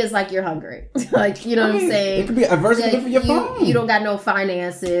 Adversity is like you're hungry, like you know what I'm saying. It could be adversity for your phone. You don't got no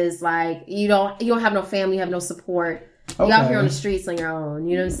finances, like you don't have no family, you have no support. You out here on the streets on your own.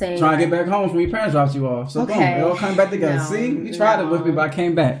 You know what I'm saying? Trying to get back home from your parents dropped you off. So boom, it all come back together. No, see, you tried it with me, but I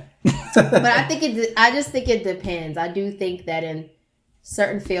came back. But I just think it depends. I do think that in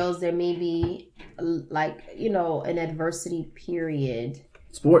certain fields there may be like, you know, an adversity period.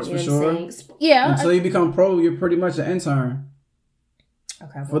 Sports for sure. Yeah. Until you become pro, you're pretty much an intern.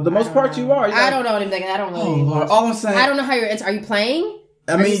 Okay. Well, for the most part, you are. I don't know anything. I don't know. Oh Lord! All I'm saying. I don't know how you're. Are you playing?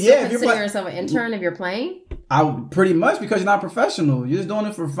 I mean, yeah. If you're considering yourself an intern, if you're playing. Pretty much because you're not professional. You're just doing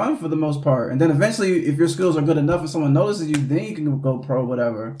it for fun for the most part. And then eventually, if your skills are good enough and someone notices you, then you can go pro,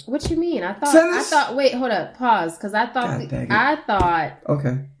 whatever. What you mean? I thought. Wait, hold up, pause, because I thought.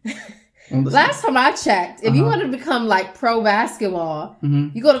 Okay. Last time I checked, if you want to become like pro basketball,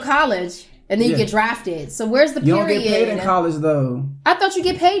 you go to college and then you get drafted. So where's the period? You don't get paid in college though. I thought you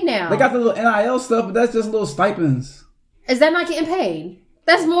get paid now. They got the little NIL stuff, but that's just little stipends. Is that not getting paid?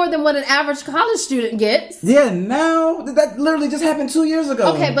 That's more than what an average college student gets. Yeah, now that literally just happened 2 years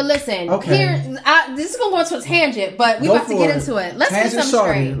ago. Okay, but listen. Here, this is gonna go into a tangent, but we're about to get into it. Let's get something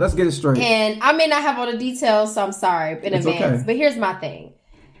straight. Let's get it straight. And I may not have all the details, so I'm sorry in advance. Okay. But here's my thing.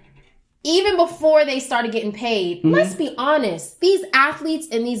 Even before they started getting paid, let's be honest. These athletes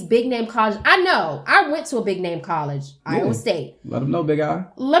in these big name colleges, I know. I went to a big name college, Iowa State. Let them know, big eye.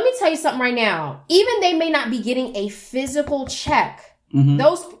 Let me tell you something right now. Even they may not be getting a physical check.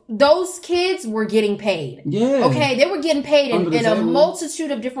 Those kids were getting paid. Yeah. Okay, they were getting paid in a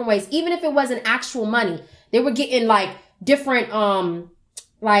multitude of different ways. Even if it wasn't actual money, they were getting like different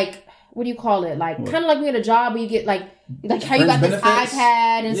like what do you call it? Like kind of like we had a job where you get like how you got benefits? This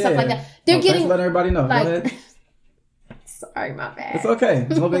iPad and stuff like that. They're getting. Let everybody know. Like, go ahead. Sorry, my bad. It's okay.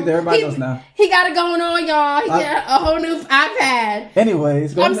 It's no big deal. Everybody knows now. He got it going on, y'all. He got a whole new iPad.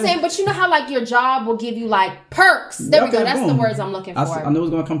 Anyways. I'm saying, but you know how like your job will give you like perks. There we go. That's the words I'm looking for. I knew it was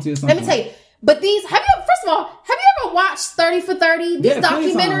going to come to you. Let me tell you. But these, first of all, have you ever watched 30 for 30? These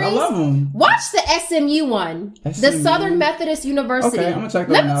documentaries? I love them. Watch the SMU one. The Southern Methodist University. Okay, I'm going to check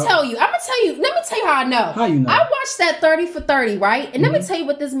that out. Let me tell you how I know. How you know? I watched that 30 for 30, right? And let me tell you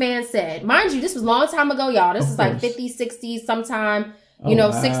what this man said. Mind you, this was a long time ago, y'all. This is like 50s, 60s, sometime,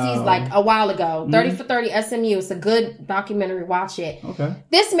 60s, like a while ago. 30 for 30 SMU. It's a good documentary. Watch it. Okay.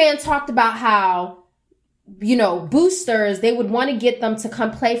 This man talked about how boosters, they would want to get them to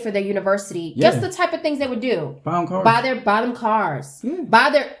come play for their university. Yeah. Guess the type of things they would do? Buy them cars. Buy them cars.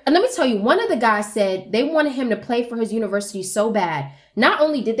 Yeah. And let me tell you, one of the guys said they wanted him to play for his university so bad. Not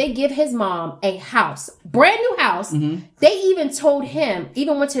only did they give his mom a house, brand new house, they even told him,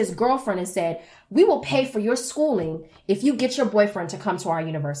 even went to his girlfriend and said, we will pay for your schooling if you get your boyfriend to come to our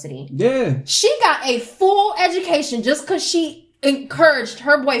university. Yeah. She got a full education just because she encouraged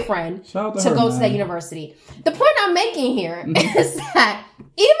her boyfriend to go to that university. The point I'm making here is that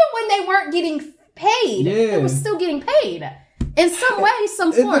even when they weren't getting paid, they were still getting paid in some way,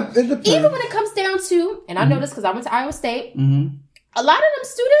 some form. Even when it comes down to, and I know this because I went to Iowa State, a lot of them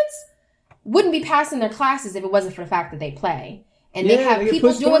students wouldn't be passing their classes if it wasn't for the fact that they play. And they have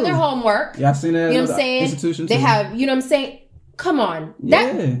people doing their homework. Yeah, I've seen that. You know what I'm saying? Institutions they have, you know what I'm saying? Come on.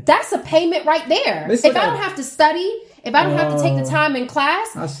 That's a payment right there. If I don't have to study, if I don't have to take the time in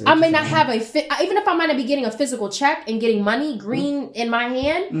class, I may not have even if I might not be getting a physical check and getting money green in my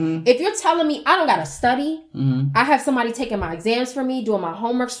hand, if you're telling me I don't got to study, I have somebody taking my exams for me, doing my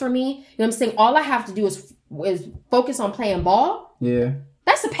homeworks for me, you know what I'm saying? All I have to do is focus on playing ball. Yeah.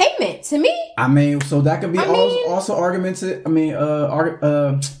 That's a payment to me. I mean, so that could be also argumented.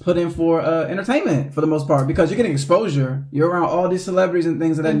 Put in for entertainment for the most part because you're getting exposure. You're around all these celebrities and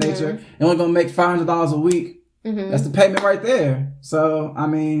things of that nature. You're only gonna make $500 a week. That's the payment right there. So I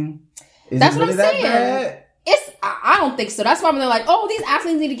mean, that's what I'm saying. I don't think so. That's why I'm like, oh, these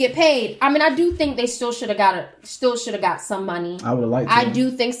athletes need to get paid. I mean, I do think they still should have got some money. I would have liked to. I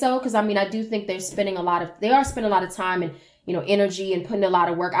do think so because I do think they are spending a lot of time and energy and putting a lot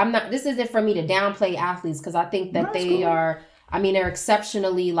of work. This isn't for me to downplay athletes because I think that they're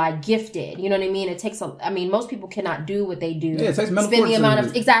exceptionally gifted. You know what I mean? It takes most people cannot do what they do. Yeah, it takes mental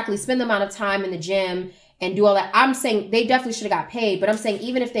spend the amount of time in the gym and do all that. I'm saying they definitely should have got paid, but I'm saying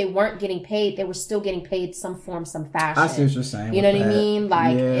even if they weren't getting paid, they were still getting paid some form, some fashion. I see what you're saying. You know what I mean?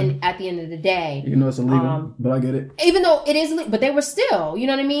 And at the end of the day, it's illegal, but I get it. Even though it is illegal, but they were still, you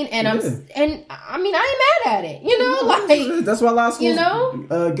know what I mean? And I ain't mad at it. That's why a lot of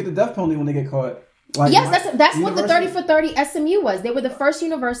schools get the death penalty when they get caught. That's what the 30 for 30 SMU was. They were the first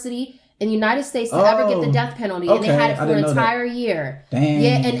university in the United States to ever get the death penalty, and they had it for an entire year. Damn.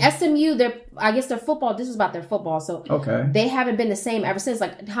 Yeah, and SMU, their football. This is about their football, so they haven't been the same ever since.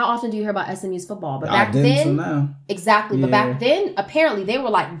 How often do you hear about SMU's football? But back then, exactly. Yeah. But back then, apparently they were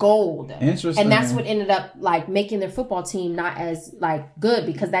gold. Interesting. And that's what ended up making their football team not as good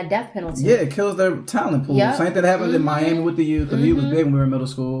because that death penalty. Yeah, it kills their talent pool. Yep. Same thing happened in Miami with the youth because he was big when we were in middle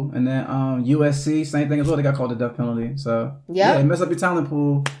school, and then USC, same thing as well. They got called the death penalty. So it messed up your talent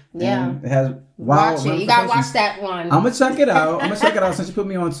pool. Yeah, it has wild. Watch it. You gotta watch that one. I'm gonna check it out. Since you put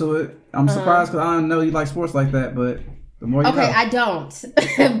me onto it. I'm surprised because I don't know you like sports like that, but the more you know. I don't.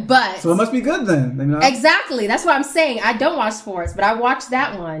 But so it must be good then. Exactly. That's what I'm saying. I don't watch sports, but I watched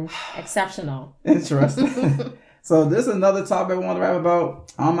that one. Exceptional. Interesting. So this is another topic I want to rap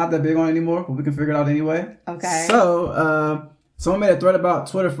about. I'm not that big on it anymore, but we can figure it out anyway. Okay. So someone made a thread about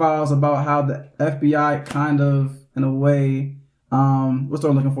Twitter files about how the FBI kind of, in a way, what's what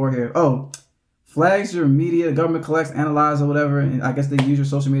I'm looking for here? Oh, flags your media, the government collects, analyzes, or whatever, and I guess they use your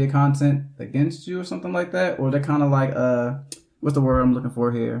social media content against you or something like that. Or they're kind of what's the word I'm looking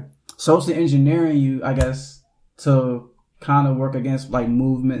for here? Socially engineering you, I guess, to kind of work against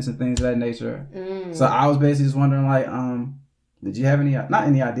movements and things of that nature. So I was basically just wondering, did you have not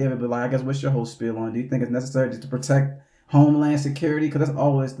any idea of it, but I guess what's your whole spiel on it? Do you think it's necessary to protect homeland security? Because that's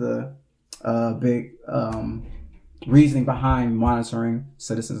always the big reasoning behind monitoring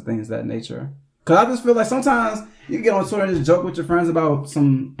citizens and things of that nature. Because I just feel like sometimes you can get on Twitter and just joke with your friends about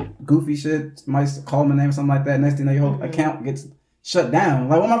some goofy shit. Might call them a name or something like that. Next thing you know, your whole account gets shut down.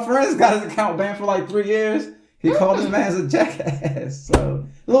 One of my friends got his account banned for 3 years. He called his man a jackass. So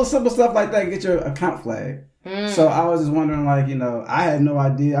little simple stuff like that get your account flagged. So I was just wondering, I had no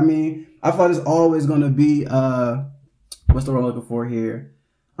idea. I mean, I thought it's always going to be, what's the word I'm looking for here?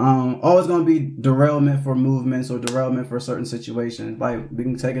 Always going to be derailment for movements or derailment for certain situations. We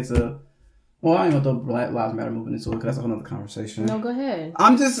can take it to... Well, I ain't gonna throw Black Lives Matter movement into it because that's a whole other conversation. No, go ahead. We're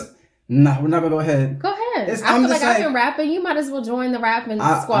not gonna go ahead. Go ahead. I feel like I've been rapping. You might as well join the rapping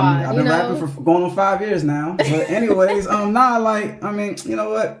squad. I've been rapping for going on 5 years now. But anyways, you know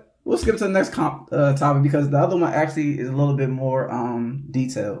what? We'll skip to the next topic because the other one actually is a little bit more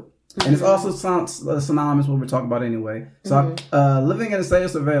detailed. And it's also synonymous with what we're talking about anyway. So living in a state of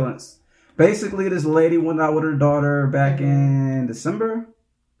surveillance. Basically, this lady went out with her daughter back in December.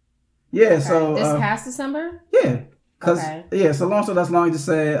 Yeah, okay. So... This past December? Yeah. So long story that's long, he just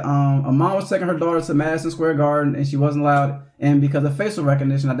said a mom was taking her daughter to Madison Square Garden and she wasn't allowed, and because of facial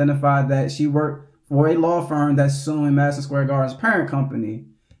recognition, identified that she worked for a law firm that's suing Madison Square Garden's parent company.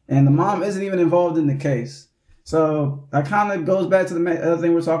 And the mom isn't even involved in the case. So that kind of goes back to the other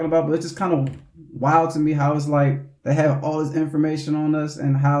thing we're talking about, but it's just kind of wild to me how it's like they have all this information on us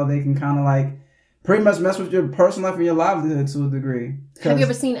and how they can kind of like pretty much mess with your personal life and your livelihood to a degree. Have you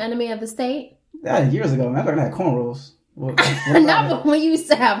ever seen Enemy of the State? Yeah, years ago, man. I thought I had cornrows. Not when you used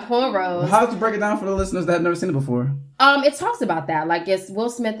to have cornrows. How did you break it down for the listeners that have never seen it before? It talks about that. Like, Will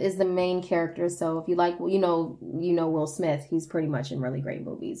Smith is the main character, so if you like, you know Will Smith, he's pretty much in really great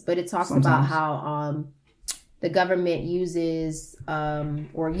movies. But it talks about how the government uses and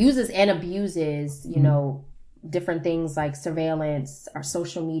abuses, you know, different things like surveillance or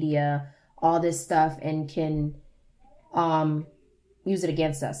social media, all this stuff, and can use it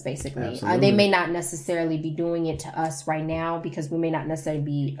against us, basically. They may not necessarily be doing it to us right now because we may not necessarily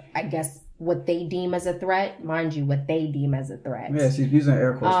be, I guess, what they deem as a threat. Mind you, what they deem as a threat. Yeah, she's using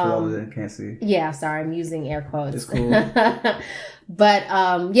air quotes for all that can't see. Yeah, sorry, I'm using air quotes. It's cool. But,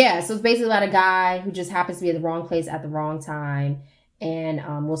 yeah, so it's basically about a guy who just happens to be at the wrong place at the wrong time,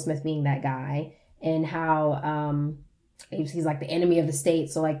 and Will Smith being that guy, and how he's like the enemy of the state,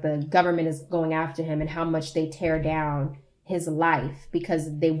 so like the government is going after him, and how much they tear down his life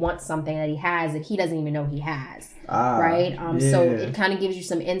because they want something that he has that he doesn't even know he has. Right? So it kind of gives you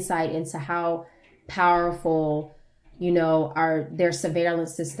some insight into how powerful, you know, their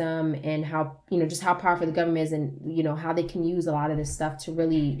surveillance system, and how, you know, just how powerful the government is, and, you know, how they can use a lot of this stuff to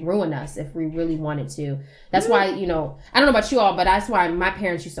really ruin us if we really wanted to. That's why, you know, I don't know about you all, but that's why my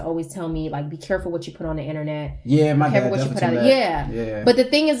parents used to always tell me, like, be careful what you put on the internet. Yeah, my dad what you put out. Yeah. But the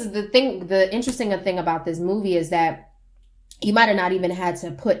thing is, the interesting thing about this movie is that you might have not even had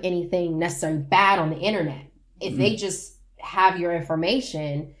to put anything necessarily bad on the internet. If they just have your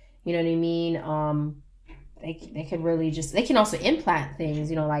information, you know what I mean? They could really just, they can also implant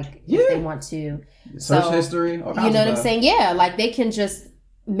things, you know, like if they want to. Search history. You know what I'm saying? Yeah. Like they can just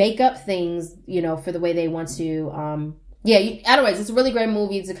make up things, you know, for the way they want to. Anyways, it's a really great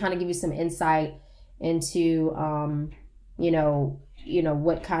movie to kind of give you some insight into, you know,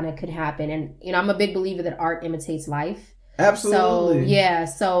 what kind of could happen. And, you know, I'm a big believer that art imitates life. Absolutely.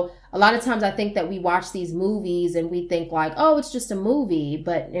 So a lot of times I think that we watch these movies and we think like, oh, it's just a movie,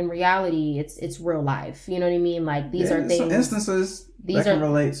 but in reality it's real life. You know what I mean? Like these are things, some instances that can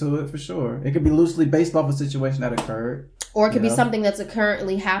relate to it for sure. It could be loosely based off a situation that occurred. Or it could be something that's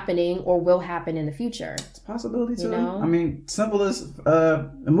currently happening or will happen in the future. It's a possibility too. You know? I mean, simple as the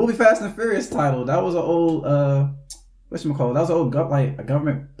movie Fast and Furious title. That was an old whatchamacallit? That was an old like a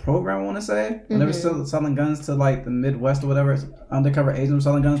government program, I want to say. When they were selling guns to like the Midwest or whatever. Undercover agents were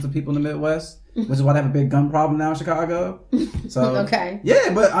selling guns to people in the Midwest, which is why they have a big gun problem now in Chicago. So okay.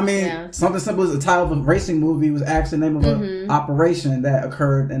 Yeah, but I mean, something simple as the title of a racing movie was actually the name of an operation that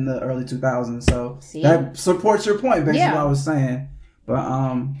occurred in the early 2000s. So that supports your point, basically what I was saying. But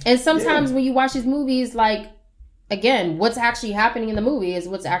and sometimes when you watch these movies, like, again, what's actually happening in the movie is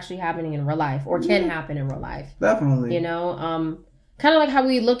what's actually happening in real life or can happen in real life. Definitely. You know, kind of like how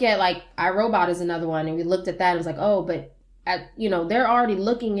we look at like iRobot is another one, and we looked at that and it was like, oh, but they're already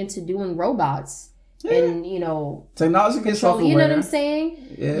looking into doing robots and, you know, technology gets self-aware. You know what I'm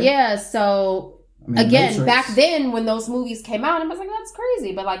saying? Yeah. So again, Matrix. Back then when those movies came out, I was like, that's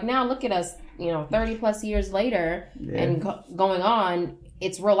crazy. But like now look at us, you know, 30 plus years later and going on,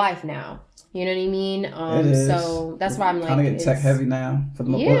 it's real life now. You know what I mean? So that's why I'm like, kind of get tech heavy now. For the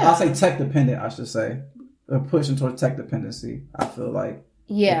most part. I'll say tech dependent, I should say. They're pushing towards tech dependency. I feel like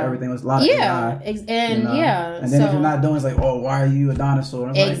everything was a lot of AI. And you know? And then if you're not doing, it's like, oh, why are you a dinosaur?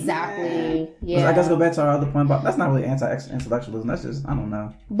 And exactly. Like, I guess go back to our other point about that's not really anti-intellectualism. That's just, I don't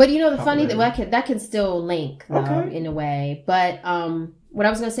know. But you know, the funny that can still link though, in a way. But what I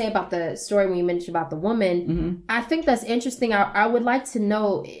was going to say about the story when you mentioned about the woman, I think that's interesting. I would like to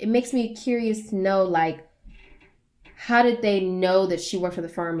know, it makes me curious to know, like, how did they know that she worked for the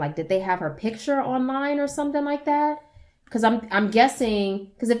firm? Like, did they have her picture online or something like that? Because I'm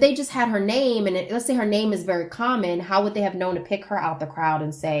guessing, because if they just had her name, and let's say her name is very common, how would they have known to pick her out the crowd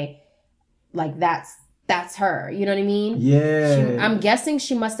and say, like, that's her? You know what I mean? Yeah. I'm guessing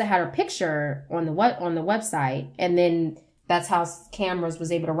she must have had her picture on the website, and then that's how cameras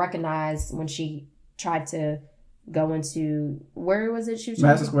was able to recognize when she tried to go into, where was it?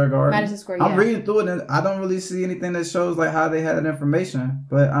 Madison Square Garden. Madison Square, I'm reading through it and I don't really see anything that shows like how they had that information.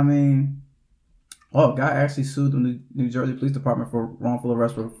 But I mean, a guy actually sued the New Jersey Police Department for wrongful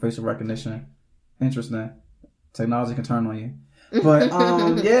arrest for facial recognition. Interesting. Technology can turn on you. But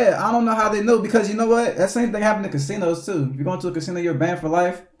I don't know how they know, because you know what? That same thing happened to casinos too. If you're going to a casino, you're banned for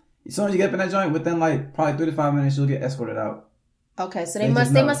life. As soon as you get up in that joint, within like probably 3 to 5 minutes, you'll get escorted out. Okay, so they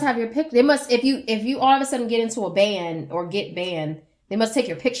must have your pic. They must if you all of a sudden get into a band or get banned, they must take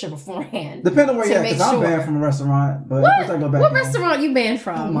your picture beforehand. Depending on where you're at, because I'm banned from a restaurant. But what? Of course I go back what restaurant you banned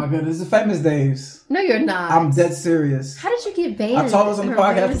from? Oh my goodness, it's Famous Dave's. No, you're not. I'm dead serious. How did you get banned? I told us on the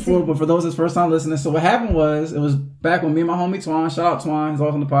podcast before, but for those that's first time listening, so what happened was, it was back when me and my homie Twan, shout out Twan, he's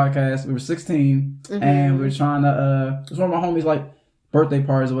always on the podcast, we were 16, and we were trying to, it was one of my homies' like birthday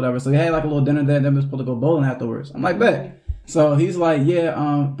parties or whatever, so we had like a little dinner there, and then we were supposed to go bowling afterwards. I'm like, bet. So he's like,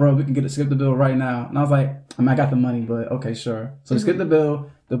 yeah, bro, we can skip the bill right now. And I was like, I got the money, but okay, sure. So we skipped the bill.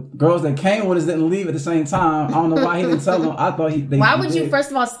 The girls that came with us didn't leave at the same time. I don't know why he didn't tell them. I thought Why would you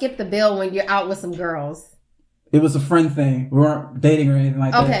first of all skip the bill when you're out with some girls? It was a friend thing. We weren't dating or anything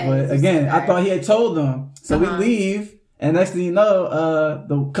like that. But again, I thought he had told them. So we leave. And next thing you know,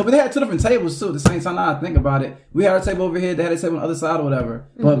 cause they had two different tables too at the same time. Now I think about it, we had our table over here, they had a table on the other side or whatever.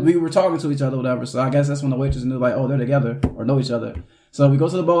 But we were talking to each other or whatever. So I guess that's when the waitress knew like, oh, they're together or know each other. So we go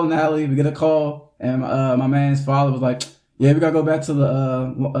to the bowling alley, we get a call, and my man's father was like, yeah, we gotta go back to the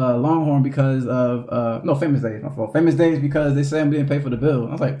Longhorn because of Famous Days. My fault. Famous Days because they said we didn't pay for the bill.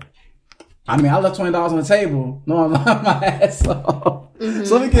 I was like, I left $20 on the table. No, I'm lying my ass off.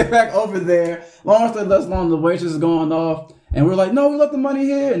 So we get back over there. Long story less long, the waitress is going off. And we're like, no, we left the money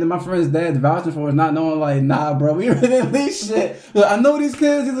here. And then my friend's dad vouching for us, not knowing, like, nah, bro, we really didn't leave shit. Like, I know these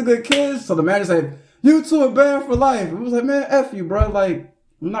kids, these are good kids. So the manager said, you two are banned for life. And we was like, man, F you, bro. Like,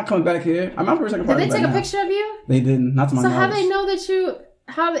 I'm not coming back here. I'm pretty sure I can Did they take a picture of you? They didn't. Not to my knowledge. So how they know that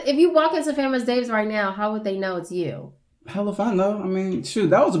if you walk into Famous Dave's right now, how would they know it's you? Hell if I know. Shoot,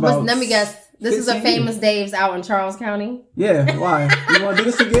 that was about... Let me guess. This is a Famous Dave's out in Charles County? Yeah, why? You want to do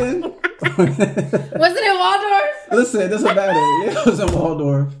this again? Was it in Waldorf? Listen, it doesn't matter. Yeah, it was in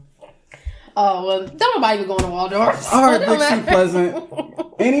Waldorf. Oh, well, don't nobody be going to Waldorf. So all right, Dixie Pleasant.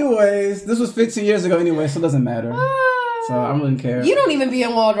 Anyways, this was 15 years ago anyway, so it doesn't matter. So I wouldn't care. You don't even be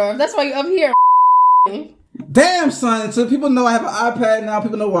in Waldorf. That's why you're up here. Damn, son. So people know I have an iPad now.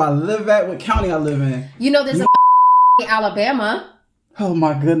 People know where I live at, what county I live in. You know there's a Alabama. Oh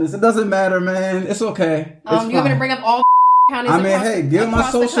my goodness. It doesn't matter, man. It's okay. You want me to bring up all counties? Hey, give my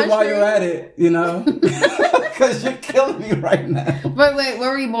social while you're at it, you know? Because you're killing me right now. But wait,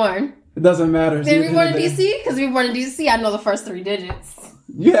 where were you born? It doesn't matter. Did we born in D.C.? Because we were born in D.C. I know the first 3 digits.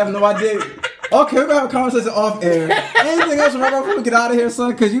 You have no idea. Okay, we're going to have a conversation off air. Anything else right before we get out of here,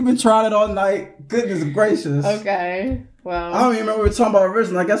 son? Because you've been trying it all night. Goodness gracious. Okay. Well, I don't even remember what we were talking about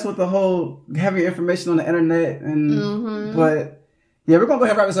originally. I guess with the whole having information on the internet. But yeah, we're going to go ahead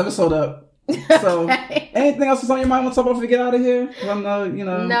and wrap this episode up. So, anything else that's on your mind want to talk about before we get out of here?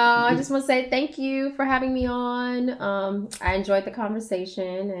 No, I just want to say thank you for having me on. I enjoyed the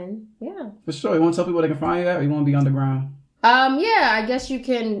conversation, and yeah. For sure. You want to tell people where they can find you at, or you want to be underground? Yeah, I guess you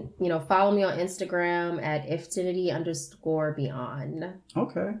can, follow me on Instagram at iftinity_beyond.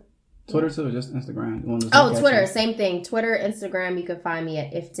 Okay. Twitter too, or just Instagram? Twitter, same thing. Twitter, Instagram, you can find me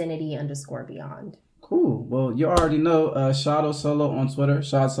at iftinity_beyond. Cool. Well, you already know Shado Solo on Twitter,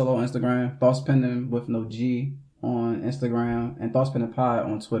 Shad Solo on Instagram, Thoughts Pending with no G on Instagram, and Thoughts Pending Pod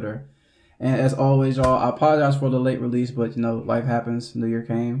on Twitter. And as always, y'all, I apologize for the late release, but life happens. New Year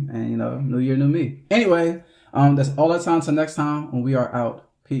came, and new year, new me. Anyway, that's all that time. Till next time when we are out.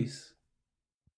 Peace.